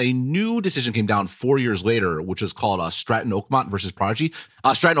 but then a new decision came down 4 years later, which is called Stratton Oakmont versus Prodigy.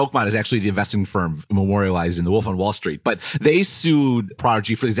 Stratton Oakmont is actually the investing firm memorialized in The Wolf on Wall Street, but they sued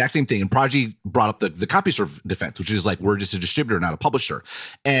Prodigy for the exact same thing. And Prodigy brought up the CompuServe defense, which is like, we're just a distributor, not a publisher.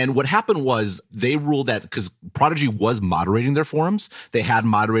 And what happened was they ruled that because Prodigy was moderating their forums, they had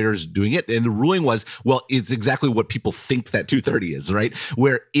moderators doing it. And the ruling was, well, it's exactly what people think that 230 is, right?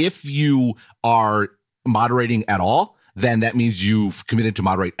 Where if you are moderating at all, then that means you've committed to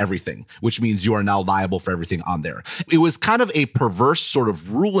moderate everything, which means you are now liable for everything on there. It was kind of a perverse sort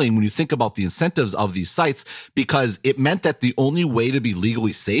of ruling when you think about the incentives of these sites, because it meant that the only way to be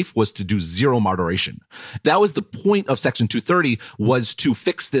legally safe was to do zero moderation. That was the point of Section 230, was to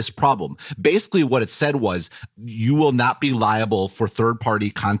fix this problem. Basically, what it said was you will not be liable for third-party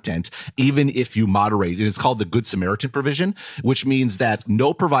content, even if you moderate. And it's called the Good Samaritan provision, which means that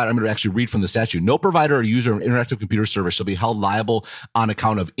no provider, I'm going to actually read from the statute, no provider or user of an interactive computer service shall be held liable on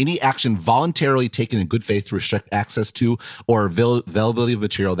account of any action voluntarily taken in good faith to restrict access to or availability of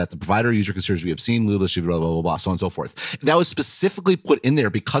material that the provider or user considers to be obscene, lewd, blah, blah, blah, blah, so on and so forth. That was specifically put in there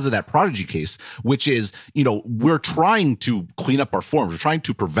because of that Prodigy case, which is, we're trying to clean up our forms. We're trying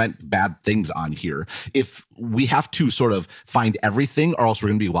to prevent bad things on here. If we have to sort of find everything or else we're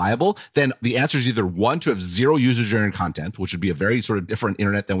going to be liable, then the answer is either one, to have zero user-generated content, which would be a very sort of different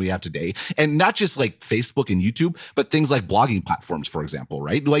internet than we have today. And not just like Facebook and YouTube, but things like blogging platforms, for example,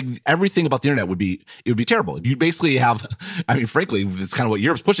 right? Like everything about the internet would be terrible. You basically have, I mean, frankly, it's kind of what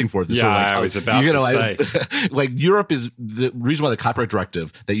Europe's pushing for. Yeah, I was about to say. Like Europe is, the reason why the copyright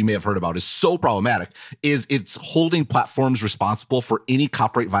directive that you may have heard about is so problematic is it's holding platforms responsible for any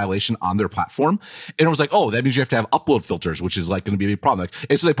copyright violation on their platform. And it was like, oh, that means you have to have upload filters, which is like going to be a big problem.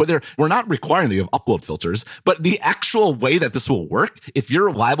 And so they put there, we're not requiring that you have upload filters, but the actual way that this will work, if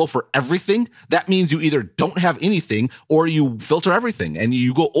you're liable for everything, that means you either don't have anything or you filter everything and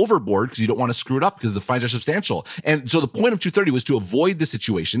you go overboard because you don't want to screw it up because the fines are substantial. And so the point of 230 was to avoid the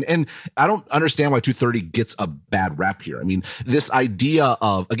situation. And I don't understand why 230 gets a bad rap here. I mean, this idea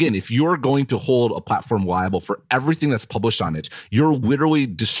of, again, if you're going to hold a platform liable for everything that's published on it, you're literally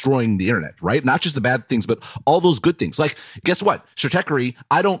destroying the internet, right? Not just the bad things, but all those good things. Like, guess what? Stratechery,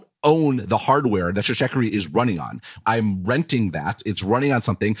 I don't own the hardware that Stratechery is running on. I'm renting that. It's running on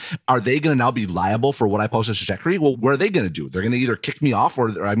something. Are they going to now be liable for what I post on Stratechery? Well, what are they going to do? They're going to either kick me off or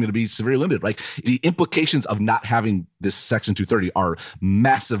I'm going to be severely limited. Like, the implications of not having this Section 230 are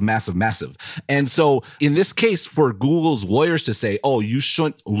massive, massive, massive. And so in this case, for Google's lawyers to say, oh, you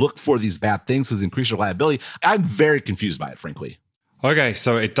shouldn't look for these bad things because increase your liability, I'm very confused by it, frankly. Okay,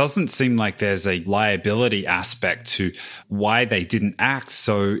 so it doesn't seem like there's a liability aspect to why they didn't act.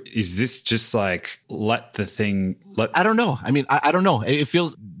 So is this just like I don't know. I mean, I don't know. It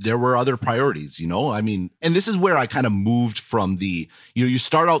feels there were other priorities, I mean, and this is where I kind of moved from you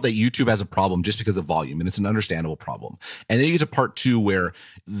start out that YouTube has a problem just because of volume, and it's an understandable problem. And then you get to part two where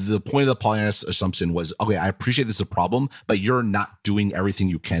the point of the Pollyanna assumption was, okay, I appreciate this is a problem, but you're not doing everything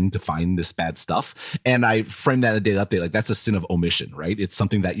you can to find this bad stuff. And I framed that in the daily update, like that's a sin of omission, right? It's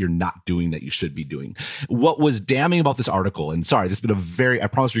something that you're not doing that you should be doing. What was damning about this article, and sorry, this has been I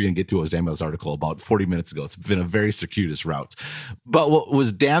promise we're going to get to what was damning about this article about 40 minutes ago. It's been a very circuitous route. But what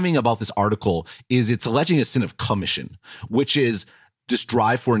was damning about this article is it's alleging a sin of commission, which is this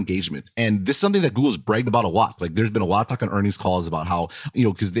drive for engagement. And this is something that Google's bragged about a lot. Like there's been a lot of talk on earnings calls about how,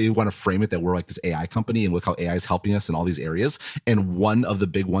 because they want to frame it that we're like this AI company and look how AI is helping us in all these areas. And one of the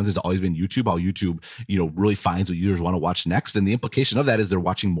big ones has always been YouTube, how YouTube, really finds what users want to watch next. And the implication of that is they're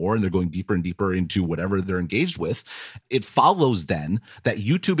watching more and they're going deeper and deeper into whatever they're engaged with. It follows then that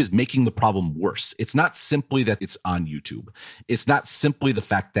YouTube is making the problem worse. It's not simply that it's on YouTube. It's not simply the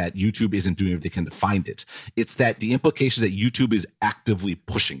fact that YouTube isn't doing everything they can to find it. It's that the implication that YouTube is actively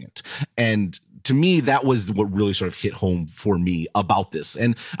pushing it. And to me, that was what really sort of hit home for me about this.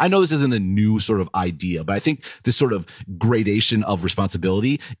 And I know this isn't a new sort of idea, but I think this sort of gradation of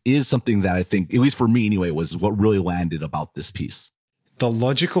responsibility is something that I think, at least for me anyway, was what really landed about this piece. The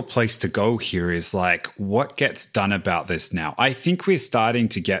logical place to go here is like, what gets done about this now? I think we're starting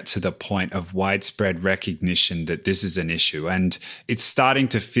to get to the point of widespread recognition that this is an issue. And it's starting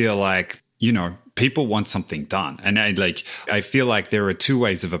to feel like, people want something done. And I feel like there are two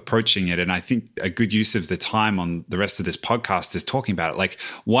ways of approaching it. And I think a good use of the time on the rest of this podcast is talking about it. Like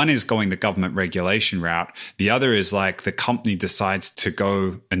one is going the government regulation route. The other is like the company decides to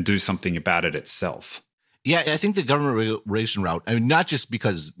go and do something about it itself. Yeah, I think the government regulation route, I mean, not just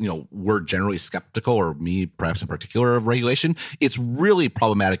because, we're generally skeptical, or me perhaps in particular, of regulation. It's really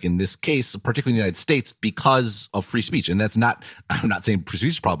problematic in this case, particularly in the United States, because of free speech. And I'm not saying free speech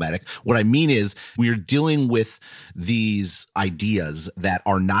is problematic. What I mean is we're dealing with these ideas that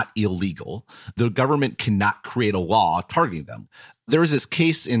are not illegal. The government cannot create a law targeting them. There was this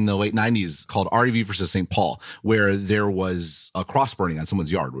case in the late 90s called REV versus St. Paul, where there was a cross burning on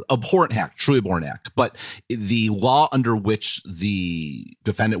someone's yard. Abhorrent act, truly abhorrent act. But the law under which the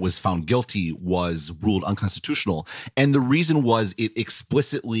defendant was found guilty was ruled unconstitutional. And the reason was it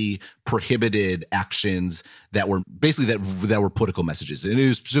explicitly prohibited actions that were basically that were political messages. And it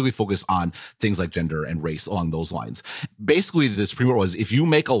was specifically focused on things like gender and race along those lines. Basically, the Supreme Court was, if you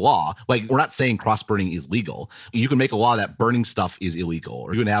make a law, like we're not saying cross burning is legal. You can make a law that burning stuff is illegal,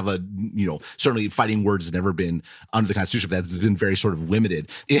 or you can have certainly fighting words has never been under the Constitution, but that's been very sort of limited.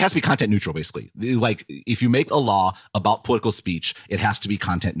 It has to be content neutral, basically. Like if you make a law about political speech, it has to be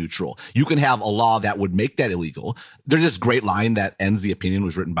content neutral. You can have a law that would make that illegal. There's this great line that ends the opinion,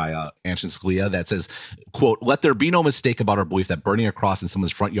 was written by Antonin Scalia, that says, quote, "Let there be no mistake about our belief that burning a cross in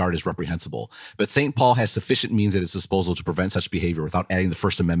someone's front yard is reprehensible. But St. Paul has sufficient means at its disposal to prevent such behavior without adding the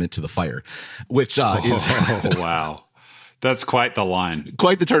First Amendment to the fire," which is... Oh, wow. That's quite the line.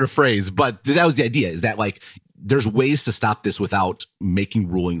 Quite the turn of phrase. But that was the idea, is that like there's ways to stop this without making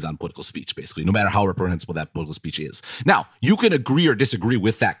rulings on political speech, basically, no matter how reprehensible that political speech is. Now, you can agree or disagree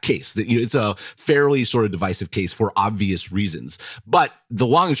with that case. It's a fairly sort of divisive case for obvious reasons. But the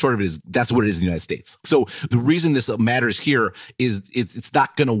long and short of it is that's what it is in the United States. So the reason this matters here is it's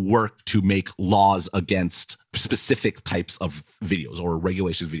not going to work to make laws against specific types of videos or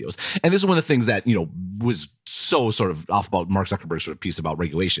regulation videos. And this is one of the things that, was so sort of off about Mark Zuckerberg's sort of piece about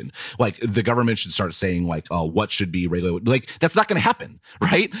regulation. Like the government should start saying like, what should be regulated? Like that's not going to happen,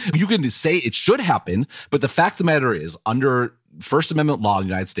 right? You can say it should happen, but the fact of the matter is, under First Amendment law in the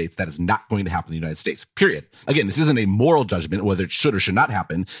United States, that is not going to happen in the United States, period. Again, this isn't a moral judgment whether it should or should not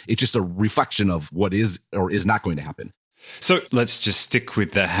happen. It's just a reflection of what is or is not going to happen. So let's just stick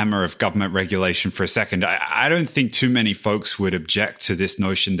with the hammer of government regulation for a second. I don't think too many folks would object to this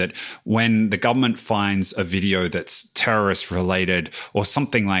notion that when the government finds a video that's terrorist related or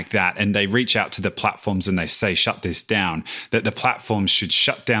something like that, and they reach out to the platforms and they say, shut this down, that the platforms should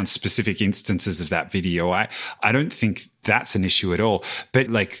shut down specific instances of that video. I don't think that's an issue at all.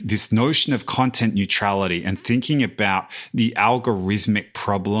 But like this notion of content neutrality and thinking about the algorithmic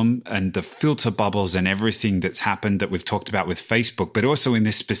problem and the filter bubbles and everything that's happened that we've talked about with Facebook, but also in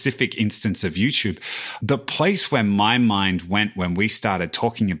this specific instance of YouTube, the place where my mind went when we started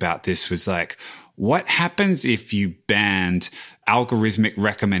talking about this was like, what happens if you banned algorithmic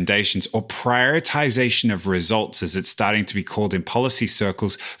recommendations or prioritization of results, as it's starting to be called in policy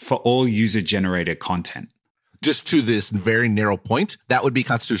circles, for all user-generated content? Just to this very narrow point, that would be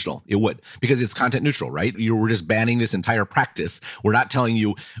constitutional. It would, because it's content neutral, right? We're just banning this entire practice. We're not telling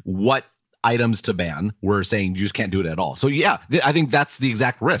you what items to ban. We're saying you just can't do it at all. So yeah, I think that's the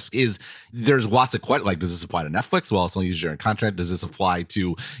exact risk. Is there's lots of questions like, does this apply to Netflix? Well, it's only user content. Does this apply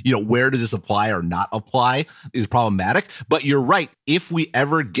to, where does this apply or not apply is problematic. But you're right. If we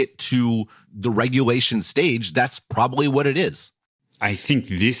ever get to the regulation stage, that's probably what it is. I think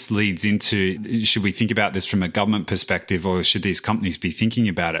this leads into, should we think about this from a government perspective, or should these companies be thinking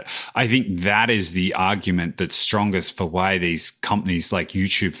about it? I think that is the argument that's strongest for why these companies like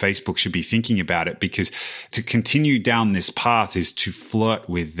YouTube, Facebook should be thinking about it, because to continue down this path is to flirt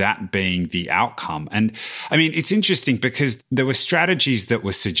with that being the outcome. And I mean, it's interesting because there were strategies that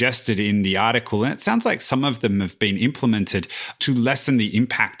were suggested in the article, and it sounds like some of them have been implemented to lessen the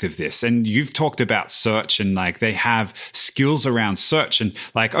impact of this. And you've talked about search, and like they have skills around search, and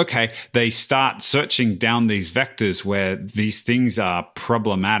like, okay, they start searching down these vectors where these things are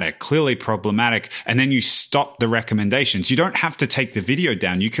problematic, clearly problematic, and then you stop the recommendations. You don't have to take the video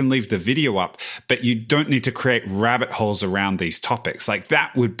down. You can leave the video up, but you don't need to create rabbit holes around these topics. Like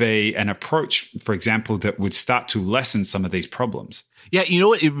that would be an approach, for example, that would start to lessen some of these problems. Yeah, you know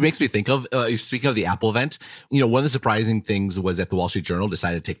what it makes me think of? Speaking of the Apple event, one of the surprising things was that the Wall Street Journal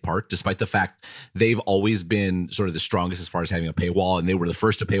decided to take part, despite the fact they've always been sort of the strongest as far as having a paywall, and they were the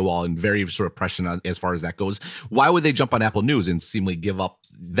first to paywall and very sort of prescient on as far as that goes. Why would they jump on Apple News and seemingly give up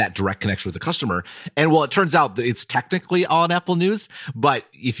that direct connection with the customer? And well, it turns out that it's technically on Apple News, but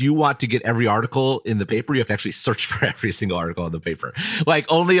if you want to get every article in the paper, you have to actually search for every single article in the paper. Like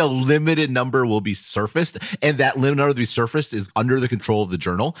only a limited number will be surfaced, and that limited number to be surfaced is under the control of the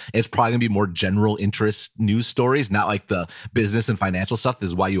journal. It's probably gonna be more general interest news stories, not like the business and financial stuff. This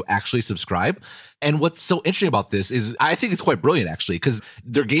is why you actually subscribe. And what's so interesting about this is I think it's quite brilliant, actually, because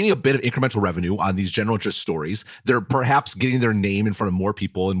they're gaining a bit of incremental revenue on these general interest stories. They're perhaps getting their name in front of more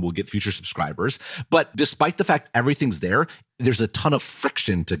people and will get future subscribers. But despite the fact everything's there, there's a ton of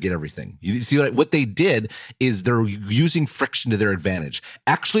friction to get everything. You see what they did is they're using friction to their advantage,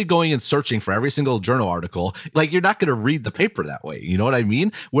 actually going and searching for every single journal article. Like you're not going to read the paper that way. You know what I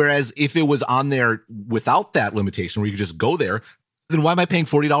mean? Whereas if it was on there without that limitation where you could just go there, then why am I paying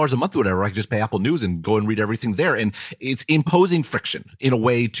 $40 a month or whatever? I can just pay Apple News and go and read everything there. And it's imposing friction in a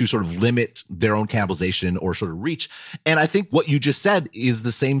way to sort of limit their own cannibalization or sort of reach. And I think what you just said is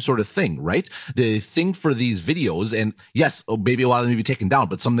the same sort of thing, right? The thing for these videos, and yes, maybe a lot of them may be taken down,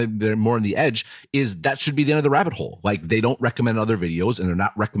 but some of them are more on the edge, is that should be the end of the rabbit hole. Like they don't recommend other videos and they're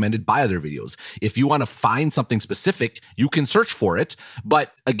not recommended by other videos. If you want to find something specific, you can search for it.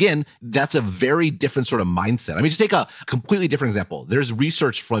 But again, that's a very different sort of mindset. I mean, just take a completely different example. There's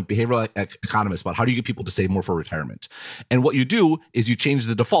research from behavioral economists about how do you get people to save more for retirement. And what you do is you change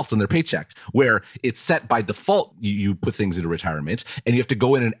the defaults on their paycheck, where it's set by default. You put things into retirement and you have to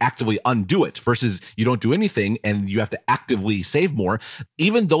go in and actively undo it versus you don't do anything and you have to actively save more.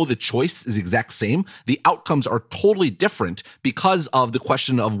 Even though the choice is exact same, the outcomes are totally different because of the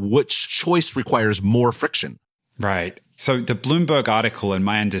question of which choice requires more friction. Right. So the Bloomberg article, and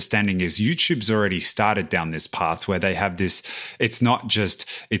my understanding is YouTube's already started down this path where they have this, it's not just,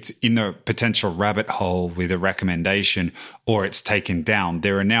 it's in the potential rabbit hole with a recommendation or it's taken down.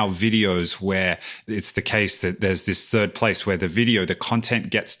 There are now videos where it's the case that there's this third place where the video, the content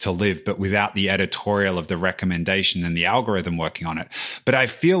gets to live, but without the editorial of the recommendation and the algorithm working on it. But I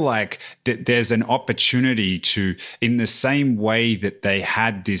feel like that there's an opportunity to, in the same way that they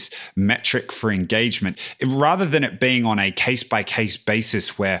had this metric for engagement, rather than it being on a case-by-case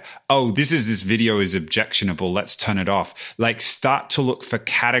basis where, oh, this video is objectionable, let's turn it off. Like start to look for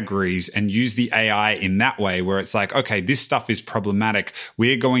categories and use the AI in that way where it's like, okay, this stuff is problematic.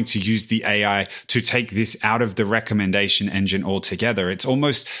 We're going to use the AI to take this out of the recommendation engine altogether. It's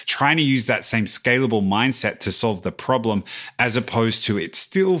almost trying to use that same scalable mindset to solve the problem, as opposed to it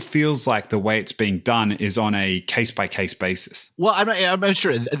still feels like the way it's being done is on a case-by-case basis. Well, I'm not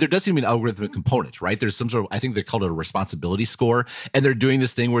sure. There does seem to be an algorithmic component, right? There's some sort of, I think they call it a responsibility score. And they're doing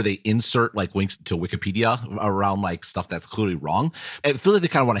this thing where they insert like links to Wikipedia around like stuff that's clearly wrong. I feel like they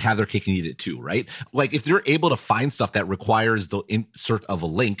kind of want to have their cake and eat it too, right? Like if they're able to find stuff that requires the insert of a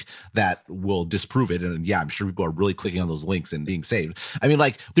link that will disprove it. And yeah, I'm sure people are really clicking on those links and being saved. I mean,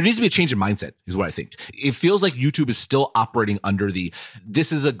 like there needs to be a change in mindset is what I think. It feels like YouTube is still operating under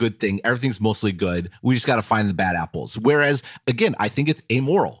this is a good thing. Everything's mostly good. We just got to find the bad apples. Whereas again, I think it's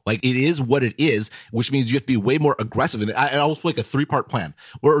amoral. Like it is what it is, which means you have to be way more aggressive. And I almost like a 3-part plan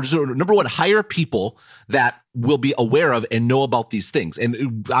where, so number one, hire people that will be aware of and know about these things.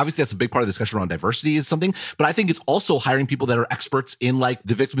 And obviously that's a big part of the discussion around diversity is something, but I think it's also hiring people that are experts in like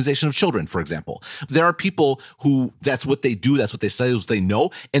the victimization of children, for example. There are people who that's what they do. That's what they say is they know,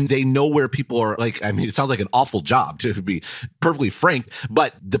 and they know where people are like, I mean, it sounds like an awful job to be perfectly frank,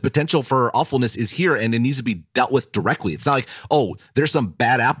 but the potential for awfulness is here and it needs to be dealt with directly. It's not like, oh, there's some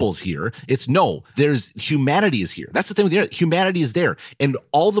bad apples here. It's no, there's humanity is here. That's the thing with the internet. Humanity is there. And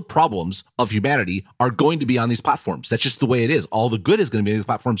all the problems of humanity are going to be on these platforms. That's just the way it is. All the good is going to be on these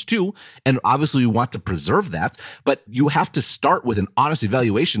platforms too. And obviously we want to preserve that, but you have to start with an honest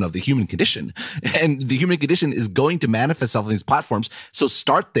evaluation of the human condition. And the human condition is going to manifest itself on these platforms. So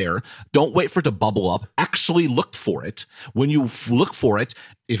start there. Don't wait for it to bubble up. Actually look for it. When you look for it,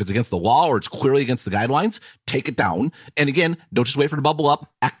 if it's against the law or it's clearly against the guidelines, take it down. And again, don't just wait for it to bubble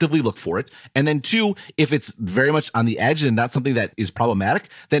up, actively look for it. And then two, if it's very much on the edge and not something that is problematic,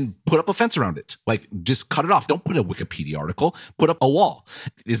 then put up a fence around it. Like just cut it off. Don't put a Wikipedia article, put up a wall.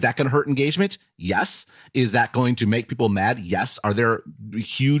 Is that going to hurt engagement? Yes. Is that going to make people mad? Yes. Are there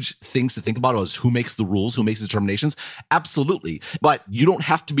huge things to think about as who makes the rules, who makes the determinations? Absolutely. But you don't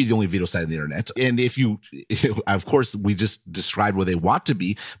have to be the only veto site on the internet. And if you, of course, we just described where they want to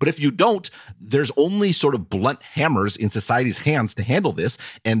be, but if you don't, there's only sort of blunt hammers in society's hands to handle this,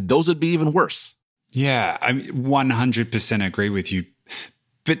 and those would be even worse. Yeah, I 100% agree with you.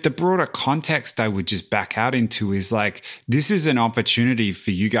 But the broader context I would just back out into is like, this is an opportunity for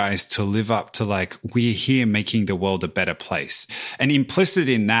you guys to live up to like, we're here making the world a better place. And implicit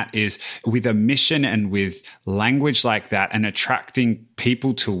in that is with a mission and with language like that and attracting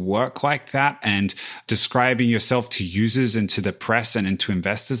people to work like that and describing yourself to users and to the press and to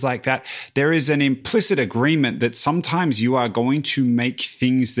investors like that, there is an implicit agreement that sometimes you are going to make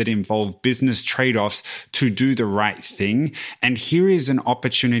things that involve business trade-offs to do the right thing. And here is an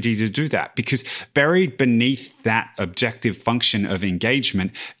opportunity to do that, because buried beneath that objective function of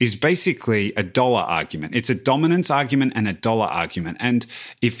engagement is basically a dollar argument. It's a dominance argument and a dollar argument. And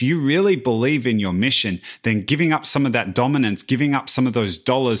if you really believe in your mission, then giving up some of that dominance, giving up some of those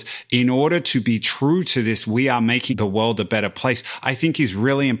dollars in order to be true to this, we are making the world a better place, I think is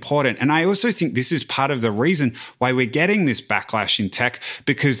really important. And I also think this is part of the reason why we're getting this backlash in tech,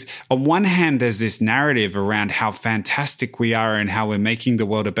 because on one hand, there's this narrative around how fantastic we are and how we're making the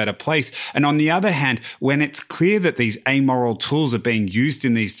world a better place. And on the other hand, when it's clear that these amoral tools are being used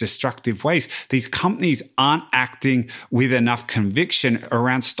in these destructive ways, these companies aren't acting with enough conviction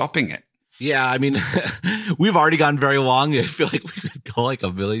around stopping it. Yeah, I mean, we've already gone very long. I feel like we could go like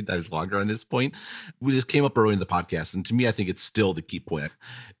a million times longer on this point. We just came up early in the podcast. And to me, I think it's still the key point.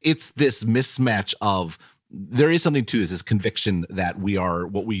 It's this mismatch of there is something to this conviction that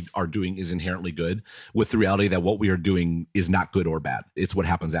what we are doing is inherently good, with the reality that what we are doing is not good or bad. It's what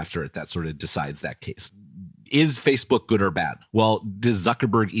happens after it that sort of decides that case. Is Facebook good or bad? Well, does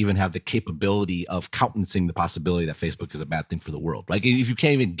Zuckerberg even have the capability of countenancing the possibility that Facebook is a bad thing for the world? Like, if you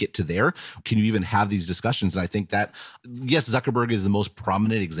can't even get to there, can you even have these discussions? And I think that, yes, Zuckerberg is the most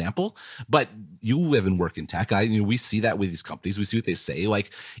prominent example, but you live and work in tech. We see that with these companies. We see what they say.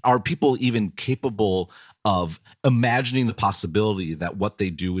 Like, are people even capable of imagining the possibility that what they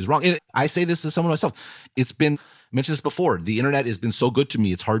do is wrong? And I say this to someone myself. It's been mentioned this before. The internet has been so good to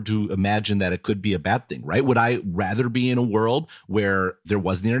me. It's hard to imagine that it could be a bad thing, right? Would I rather be in a world where there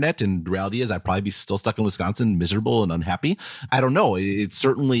was the internet? And the reality is I'd probably be still stuck in Wisconsin, miserable and unhappy. I don't know. It's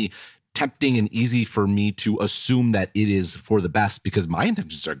certainly tempting and easy for me to assume that it is for the best because my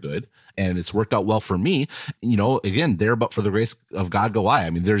intentions are good and it's worked out well for me. Again, there, but for the grace of God go I. I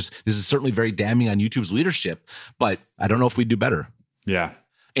mean, this is certainly very damning on YouTube's leadership, but I don't know if we do better. Yeah.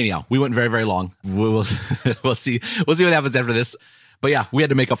 Anyhow, we went very, very long. We'll see. We'll see what happens after this. But yeah, we had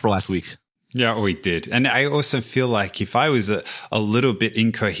to make up for last week. Yeah, we did. And I also feel like if I was a little bit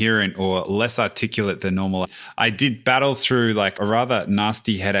incoherent or less articulate than normal, I did battle through like a rather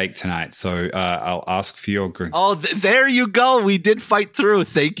nasty headache tonight. So I'll ask for your grace. Oh, there you go. We did fight through.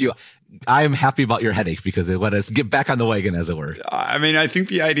 Thank you. I am happy about your headache because it let us get back on the wagon, as it were. I mean, I think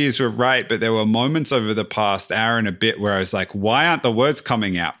the ideas were right, but there were moments over the past hour and a bit where I was like, why aren't the words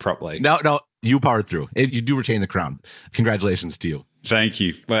coming out properly? No, you powered through. You do retain the crown. Congratulations to you. Thank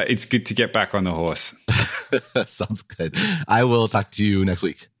you. But it's good to get back on the horse. Sounds good. I will talk to you next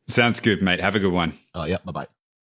week. Sounds good, mate. Have a good one. Oh, yeah. Bye-bye.